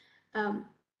 2020.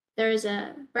 There's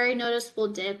a very noticeable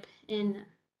dip in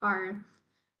our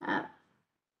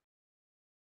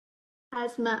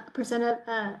asthma percent of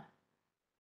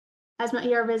asthma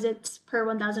ER visits per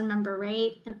 1,000 member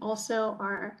rate, and also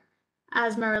our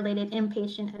asthma-related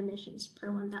inpatient admissions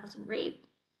per 1,000 rate.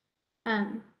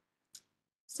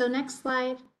 So next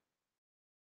slide.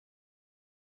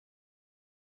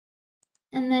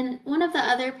 And then one of the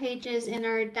other pages in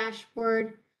our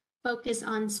dashboard focus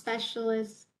on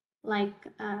specialists like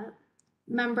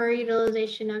member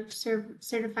utilization of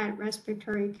certified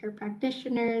respiratory care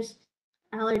practitioners,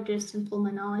 allergists, and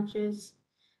pulmonologists.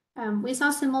 We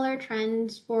saw similar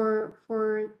trends for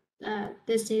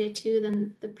this data too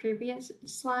than the previous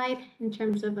slide in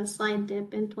terms of a slight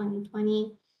dip in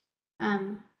 2020.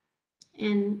 And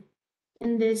in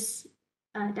this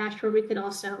dashboard, we could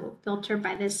also filter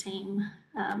by the same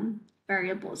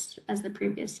variables as the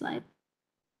previous slide.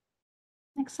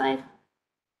 Next slide.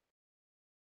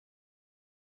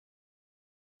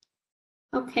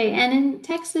 Okay, and in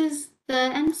Texas, the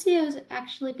MCOs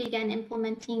actually began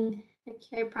implementing the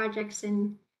QI projects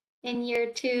in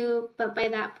year two, but by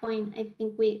that point, I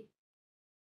think we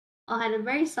all had a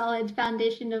very solid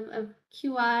foundation of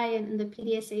QI and the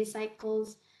PDSA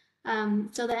cycles.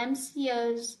 So the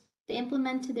MCOs, they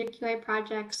implemented their QI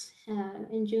projects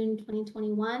in June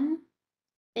 2021.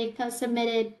 They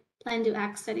submitted plan do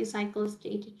act study cycles to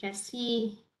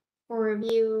HHSC for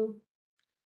review.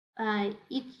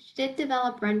 Each did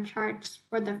develop run charts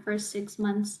for the first 6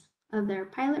 months of their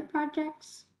pilot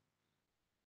projects.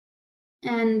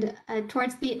 And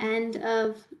towards the end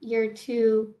of year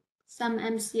two, some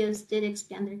MCOs did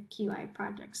expand their QI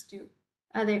projects to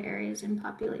other areas and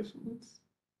populations.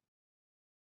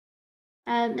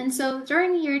 And so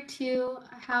during year two,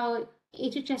 how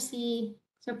HHSC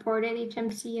supported each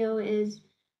MCO is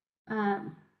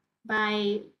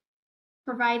by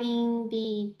providing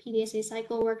the PDSA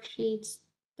cycle worksheets,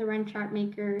 the run chart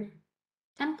maker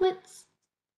templates,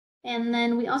 and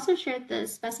then we also shared the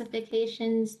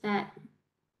specifications that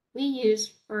we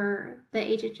use for the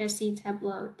HHSC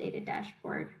Tableau data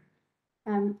dashboard,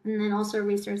 and then also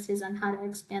resources on how to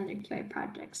expand their QI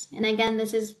projects. And again,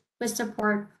 this is with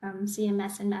support from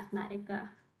CMS and Mathematica,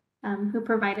 who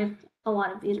provided a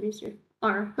lot of these resources,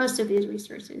 or most of these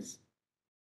resources.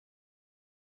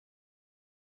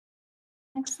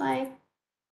 Next slide.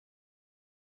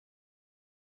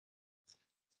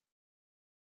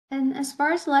 And as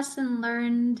far as lesson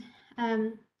learned,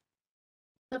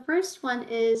 the first one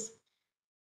is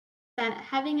that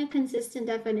having a consistent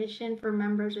definition for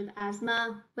members with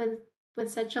asthma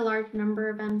with such a large number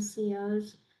of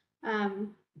MCOs,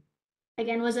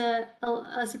 again, was a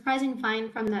surprising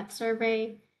find from that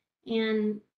survey.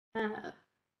 And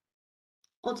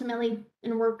ultimately,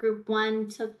 in work group one,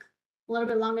 took a little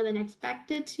bit longer than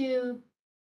expected to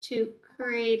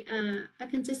create a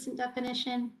consistent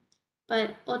definition,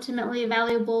 but ultimately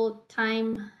valuable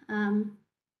time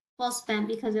well spent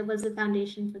because it was the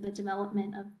foundation for the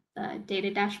development of the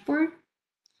data dashboard.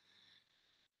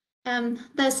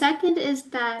 The second is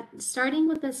that starting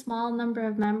with a small number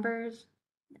of members,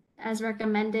 as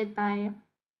recommended by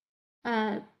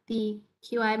the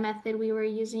QI method we were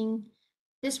using,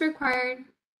 this required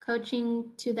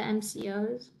coaching to the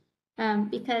MCOs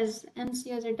because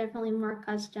MCOs are definitely more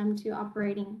accustomed to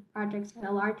operating projects at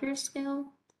a larger scale.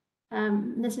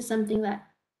 This is something that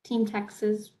Team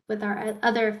Texas with our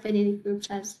other affinity groups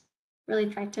has really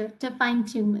tried to fine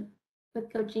tune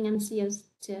with coaching MCOs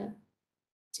to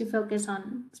to focus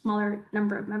on smaller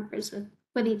number of members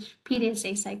with each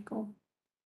PDSA cycle.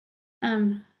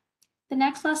 The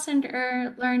next lesson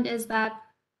learned is that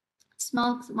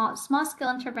small scale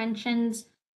interventions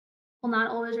will not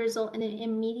always result in an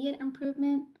immediate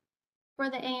improvement for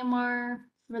the AMR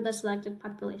for the selected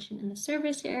population in the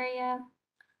service area,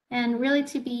 and really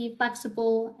to be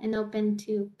flexible and open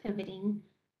to pivoting,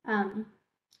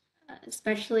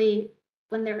 especially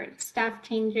when there are staff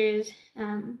changes.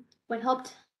 What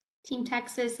helped Team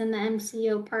Texas and the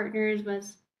MCO partners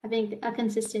was having a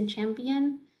consistent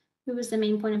champion who was the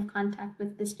main point of contact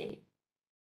with the state.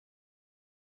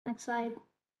 Next slide.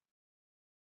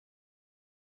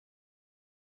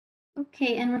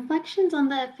 Okay, and reflections on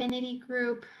the affinity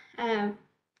group.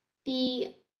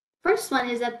 The first one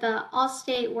is that the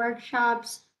all-state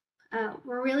workshops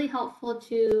were really helpful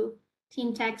to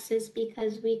Team Texas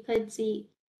because we could see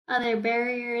other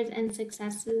barriers and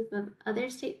successes of other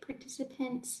state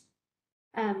participants.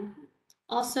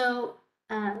 Also,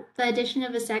 the addition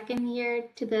of a second year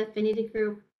to the affinity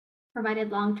group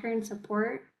provided long-term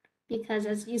support because,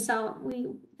 as you saw,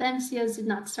 the MCOs did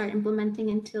not start implementing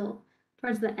until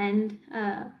towards the end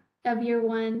of year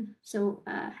one. So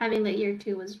having that year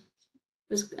two was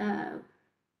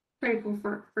critical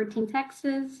for Team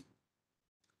Texas.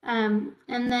 And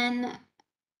then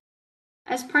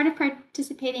as part of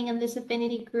participating in this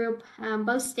affinity group,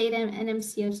 both state and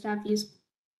MCO staff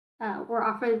were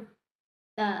offered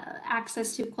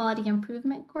access to quality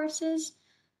improvement courses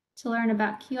to learn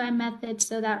about QI methods.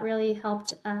 So that really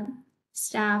helped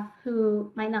staff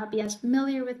who might not be as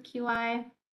familiar with QI.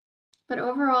 But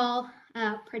overall,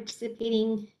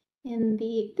 participating in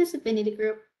this affinity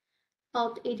group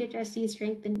helped HHSC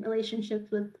strengthen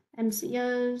relationships with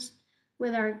MCOs,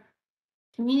 with our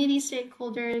community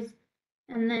stakeholders,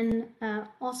 and then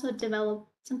also develop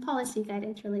some policy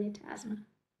guidance related to asthma.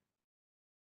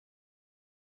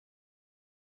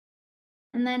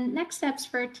 And then next steps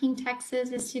for Team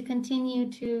Texas is to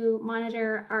continue to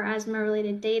monitor our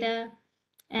asthma-related data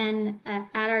and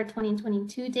add our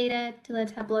 2022 data to the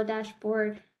Tableau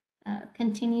dashboard,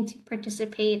 continue to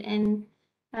participate in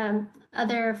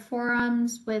other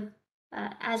forums with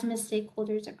asthma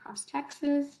stakeholders across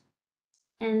Texas.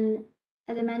 And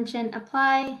as I mentioned,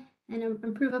 apply and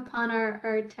improve upon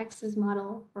our Texas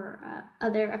model for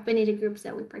other affinity groups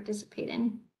that we participate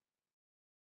in.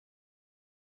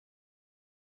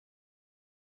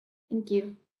 Thank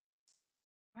you.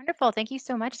 Wonderful. Thank you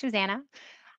so much, Susanna.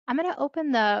 I'm going to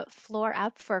open the floor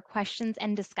up for questions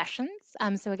and discussions.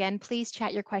 So again, please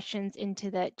chat your questions into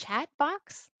the chat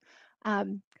box. But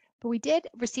we did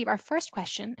receive our first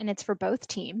question, and it's for both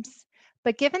teams.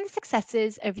 But given the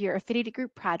successes of your affinity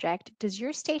group project, does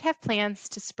your state have plans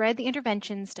to spread the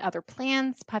interventions to other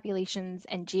plans, populations,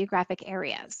 and geographic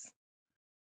areas?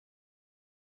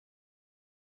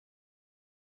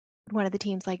 Would one of the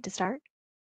teams like to start?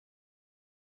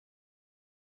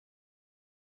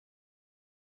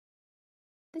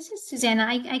 This is Susanna.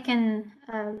 I can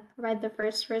provide the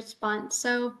first response.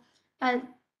 So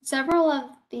several of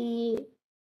the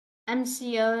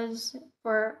MCOs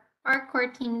for our core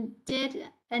team did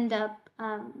end up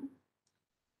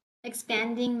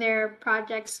expanding their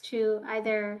projects to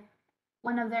either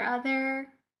one of their other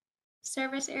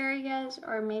service areas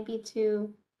or maybe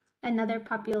to another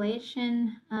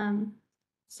population.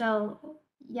 So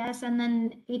yes, and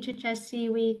then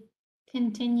HHSC, we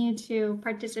continue to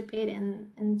participate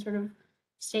in sort of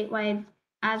statewide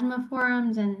asthma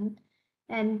forums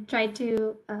and try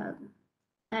to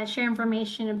share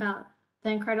information about the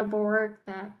incredible work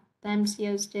that the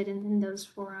MCOs did in those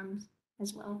forums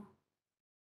as well.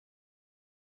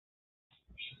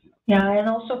 Yeah, and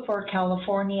also for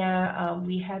California,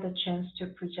 we had a chance to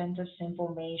present this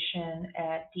information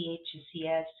at the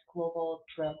HCS Global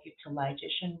Drug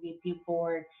Utilization Review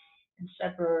Board, and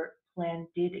several plans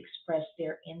did express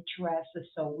their interest.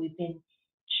 So we've been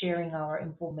sharing our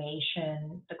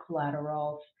information, the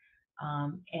collaterals,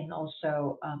 and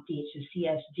also the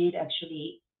HCS did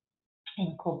actually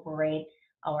incorporate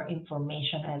our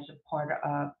information as a part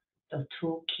of the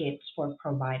toolkits for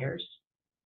providers.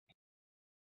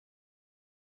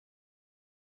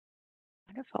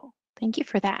 Wonderful. Thank you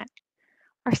for that.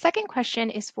 Our second question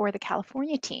is for the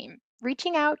California team.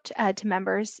 Reaching out to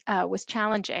members was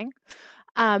challenging,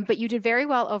 but you did very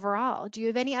well overall. Do you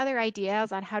have any other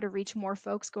ideas on how to reach more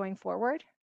folks going forward?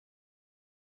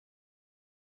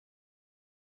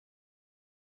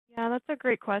 Yeah, that's a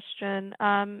great question.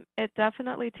 It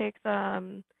definitely takes,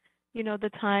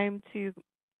 the time to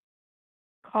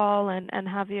call and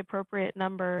have the appropriate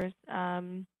numbers.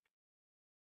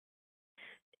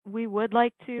 We would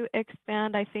like to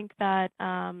expand. I think that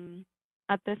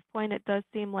At this point, it does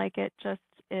seem like it just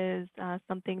is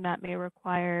something that may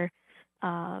require,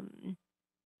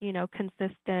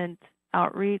 consistent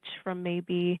outreach from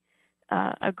maybe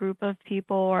a group of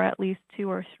people or at least two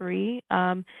or three.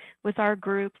 With our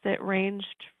groups, it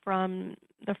ranged from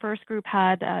the first group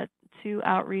had two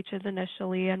outreaches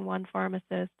initially and one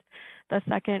pharmacist. The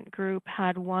second group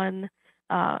had one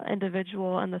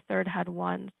individual, and the third had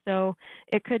one. So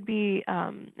it could be,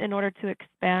 in order to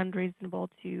expand, reasonable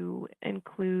to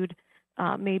include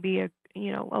maybe a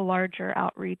larger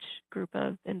outreach group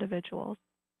of individuals.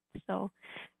 So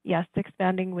yes,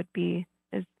 expanding would be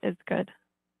is good.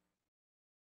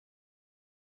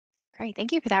 Great,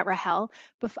 thank you for that, Rahel.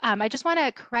 I just want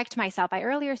to correct myself. I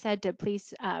earlier said to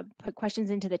please put questions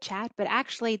into the chat, but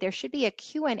actually there should be a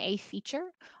Q&A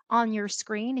feature on your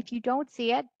screen. If you don't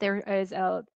see it, there is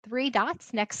 3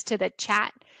 dots next to the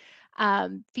chat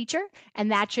feature,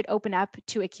 and that should open up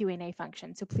to a Q&A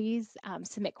function. So please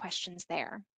submit questions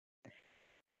there.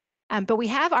 But we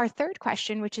have our third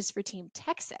question, which is for Team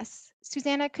Texas.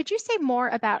 Susanna, could you say more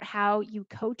about how you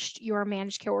coached your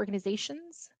managed care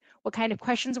organizations? What kind of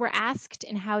questions were asked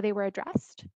and how they were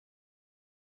addressed?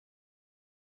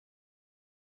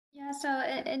 Yeah, so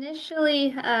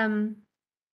initially, and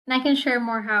I can share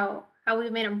more how we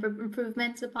made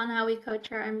improvements upon how we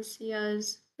coach our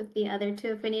MCOs with the other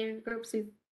 2 affinity groups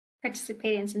we've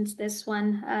participated in since this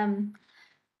one.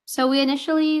 So we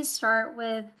initially start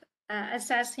with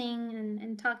assessing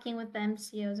and talking with the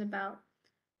MCOs about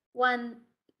one,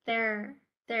 their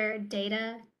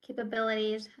data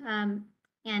capabilities,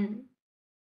 and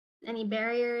any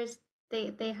barriers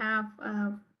they have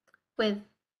with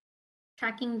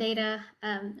tracking data.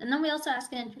 And then we also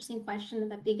ask an interesting question at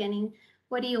the beginning: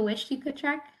 what do you wish you could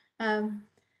track? Uh,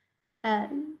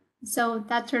 so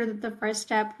that's sort of the first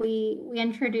step. We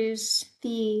introduce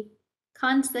the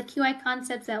QI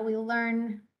concepts that we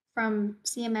learn from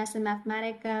CMS and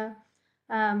Mathematica,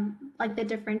 like the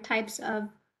different types of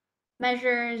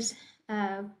measures,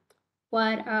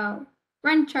 what a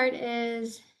run chart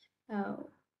is,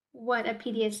 what a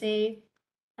PDSA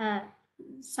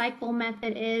cycle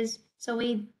method is. So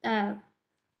we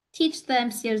teach the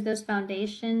MCOs those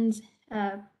foundations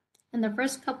in the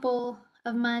first couple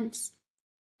of months.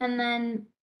 And then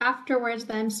afterwards,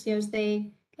 the MCOs,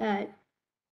 they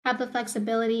have the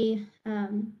flexibility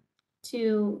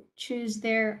to choose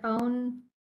their own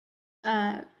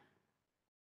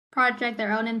project,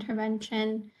 their own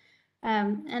intervention.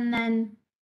 And then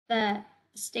the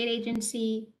state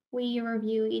agency, we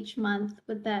review each month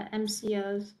with the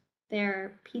MCOs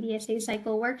their PDSA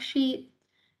cycle worksheet.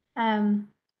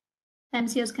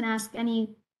 MCOs can ask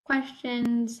any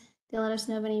questions. They let us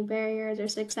know of any barriers or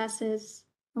successes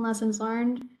and lessons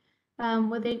learned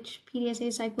with each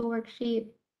PDSA cycle worksheet.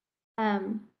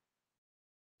 And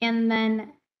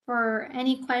then for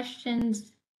any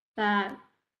questions that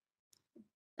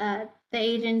the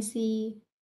agency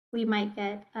we might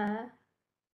get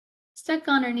stuck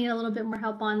on or need a little bit more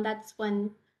help on, that's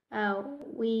when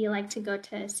we like to go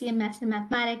to CMS and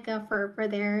Mathematica for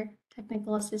their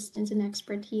technical assistance and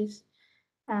expertise.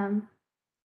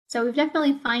 So we've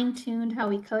definitely fine-tuned how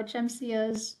we coach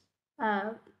MCOs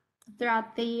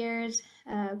throughout the years.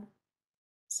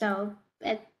 So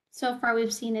far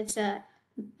we've seen it's a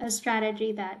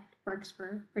strategy that works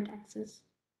for Texas.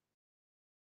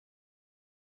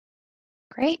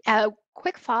 Great.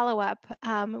 Quick follow-up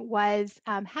was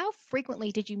how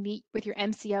frequently did you meet with your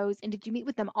MCOs, and did you meet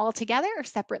with them all together or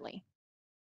separately?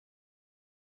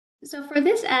 So for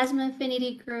this asthma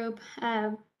affinity group,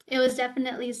 it was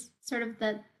definitely sort of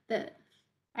the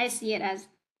I see it as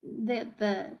the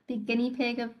guinea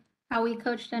pig of how we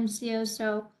coached MCOs.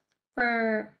 So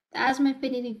for the asthma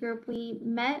affinity group, we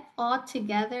met all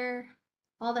together,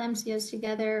 all the MCOs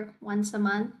together once a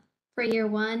month for year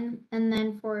 1, and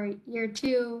then for year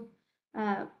 2,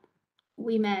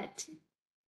 we met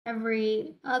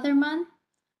every other month.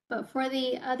 But for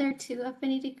the other 2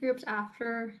 affinity groups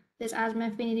after this asthma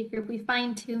affinity group, we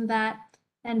fine-tuned that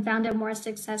and found it more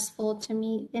successful to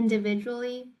meet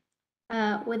individually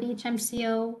with each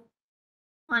MCO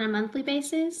on a monthly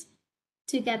basis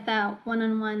to get that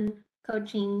one-on-one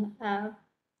coaching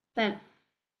that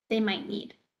they might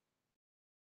need.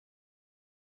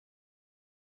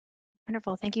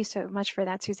 Wonderful. Thank you so much for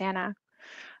that, Susanna.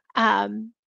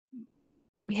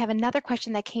 We have another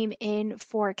question that came in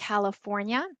for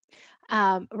California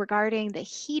regarding the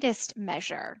HEDIS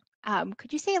measure.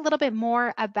 Could you say a little bit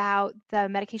more about the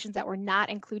medications that were not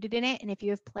included in it, and if you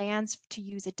have plans to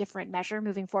use a different measure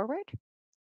moving forward?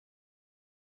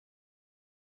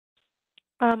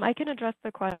 I can address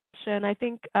the question. I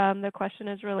think the question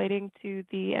is relating to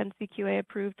the NCQA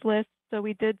approved list So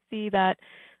we did see that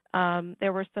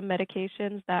there were some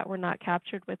medications that were not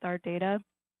captured with our data.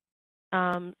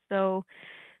 So,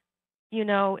 you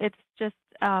know, it's just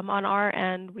on our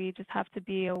end, we just have to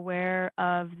be aware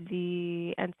of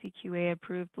the NCQA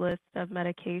approved list of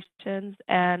medications.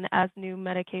 And as new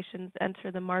medications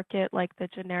enter the market, like the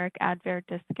generic Advair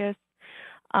Discus,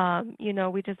 you know,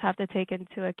 we just have to take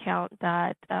into account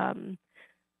that the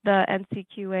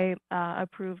NCQA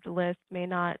approved list may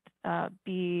not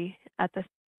be at the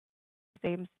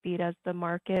same speed as the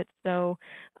market. So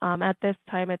at this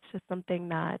time, it's just something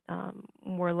that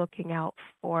we're looking out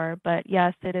for. But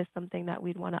yes, it is something that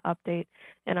we'd want to update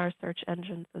in our search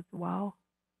engines as well.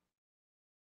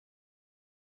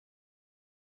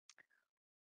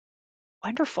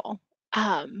 Wonderful.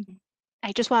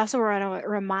 I just also want to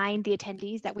remind the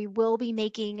attendees that we will be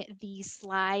making these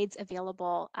slides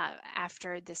available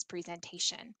after this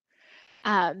presentation.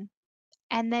 And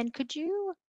then could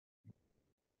you,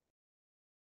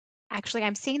 actually,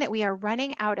 I'm seeing that we are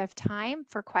running out of time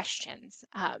for questions.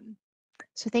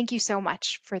 So thank you so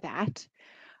much for that.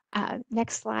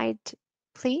 Next slide,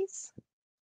 please.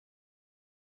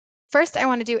 First, I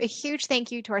want to do a huge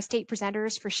thank you to our state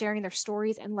presenters for sharing their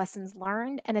stories and lessons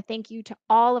learned, and a thank you to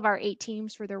all of our 8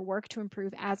 teams for their work to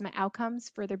improve asthma outcomes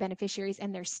for their beneficiaries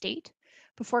and their state.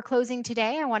 Before closing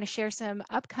today, I want to share some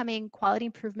upcoming quality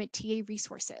improvement TA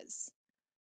resources.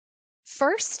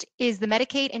 First is the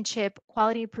Medicaid and CHIP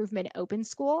Quality Improvement Open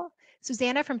School.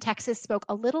 Susanna from Texas spoke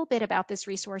a little bit about this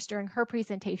resource during her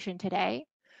presentation today.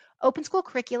 Open School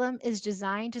curriculum is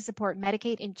designed to support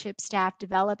Medicaid and CHIP staff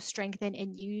develop, strengthen,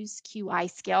 and use QI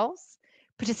skills.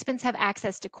 Participants have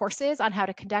access to courses on how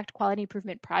to conduct quality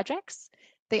improvement projects.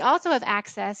 They also have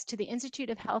access to the Institute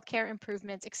of Healthcare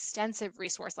Improvement's extensive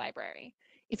resource library.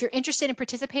 If you're interested in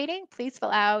participating, please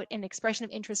fill out an expression of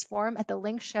interest form at the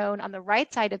link shown on the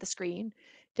right side of the screen,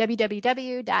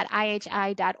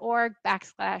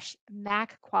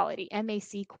 www.ihi.org/MAC quality.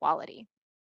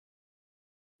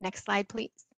 Next slide,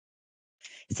 please.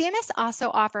 CMS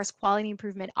also offers quality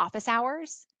improvement office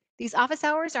hours. These office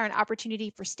hours are an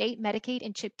opportunity for state Medicaid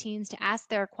and CHIP teams to ask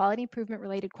their quality improvement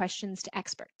related questions to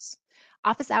experts.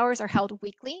 Office hours are held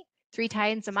weekly. 3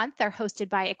 times a month, they're hosted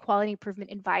by a quality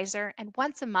improvement advisor, and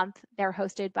once a month, they're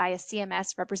hosted by a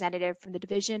CMS representative from the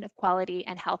Division of Quality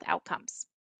and Health Outcomes.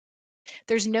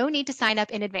 There's no need to sign up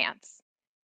in advance.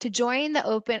 To join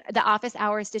the office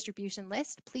hours distribution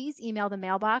list, please email the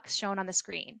mailbox shown on the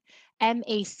screen,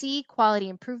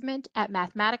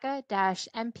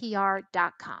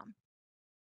 macqualityimprovement@mathematica-mpr.com.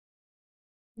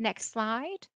 Next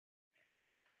slide.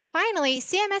 Finally,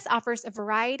 CMS offers a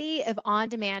variety of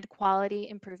on-demand quality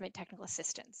improvement technical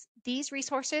assistance. These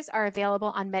resources are available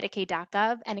on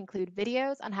Medicaid.gov and include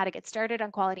videos on how to get started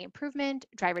on quality improvement,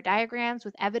 driver diagrams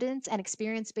with evidence and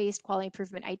experience-based quality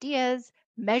improvement ideas,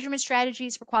 measurement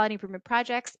strategies for quality improvement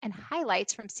projects, and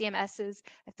highlights from CMS's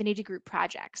Affinity Group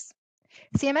projects.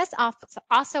 CMS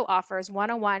also offers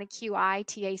one-on-one QI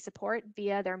TA support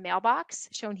via their mailbox,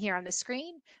 shown here on the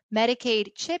screen,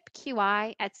 Medicaid CHIP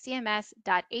QI at cms.hhs.gov.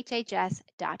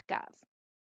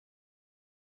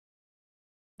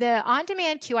 The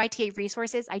on-demand QI-TA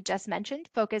resources I just mentioned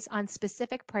focus on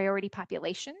specific priority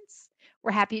populations.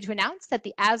 We're happy to announce that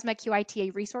the asthma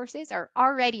QI-TA resources are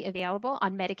already available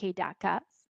on Medicaid.gov.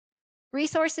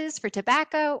 Resources for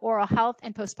tobacco, oral health,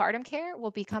 and postpartum care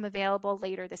will become available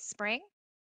later this spring.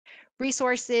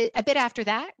 Resources, a bit after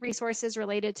that, resources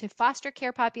related to foster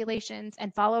care populations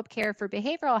and follow-up care for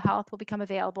behavioral health will become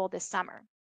available this summer.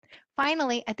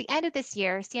 Finally, at the end of this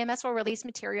year, CMS will release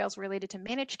materials related to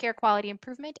managed care quality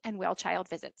improvement and well child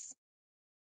visits.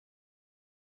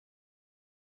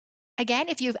 Again,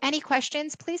 if you have any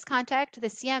questions, please contact the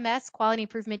CMS Quality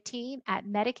Improvement Team at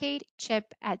Medicaid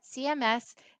CHIP at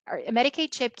CMS or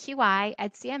Medicaid CHIP QI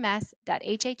at cms.hhs.gov.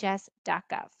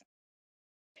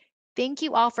 Thank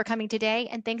you all for coming today,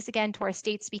 and thanks again to our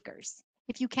state speakers.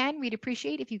 If you can, we'd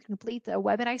appreciate if you complete the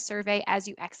webinar survey as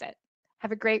you exit.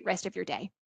 Have a great rest of your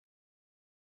day.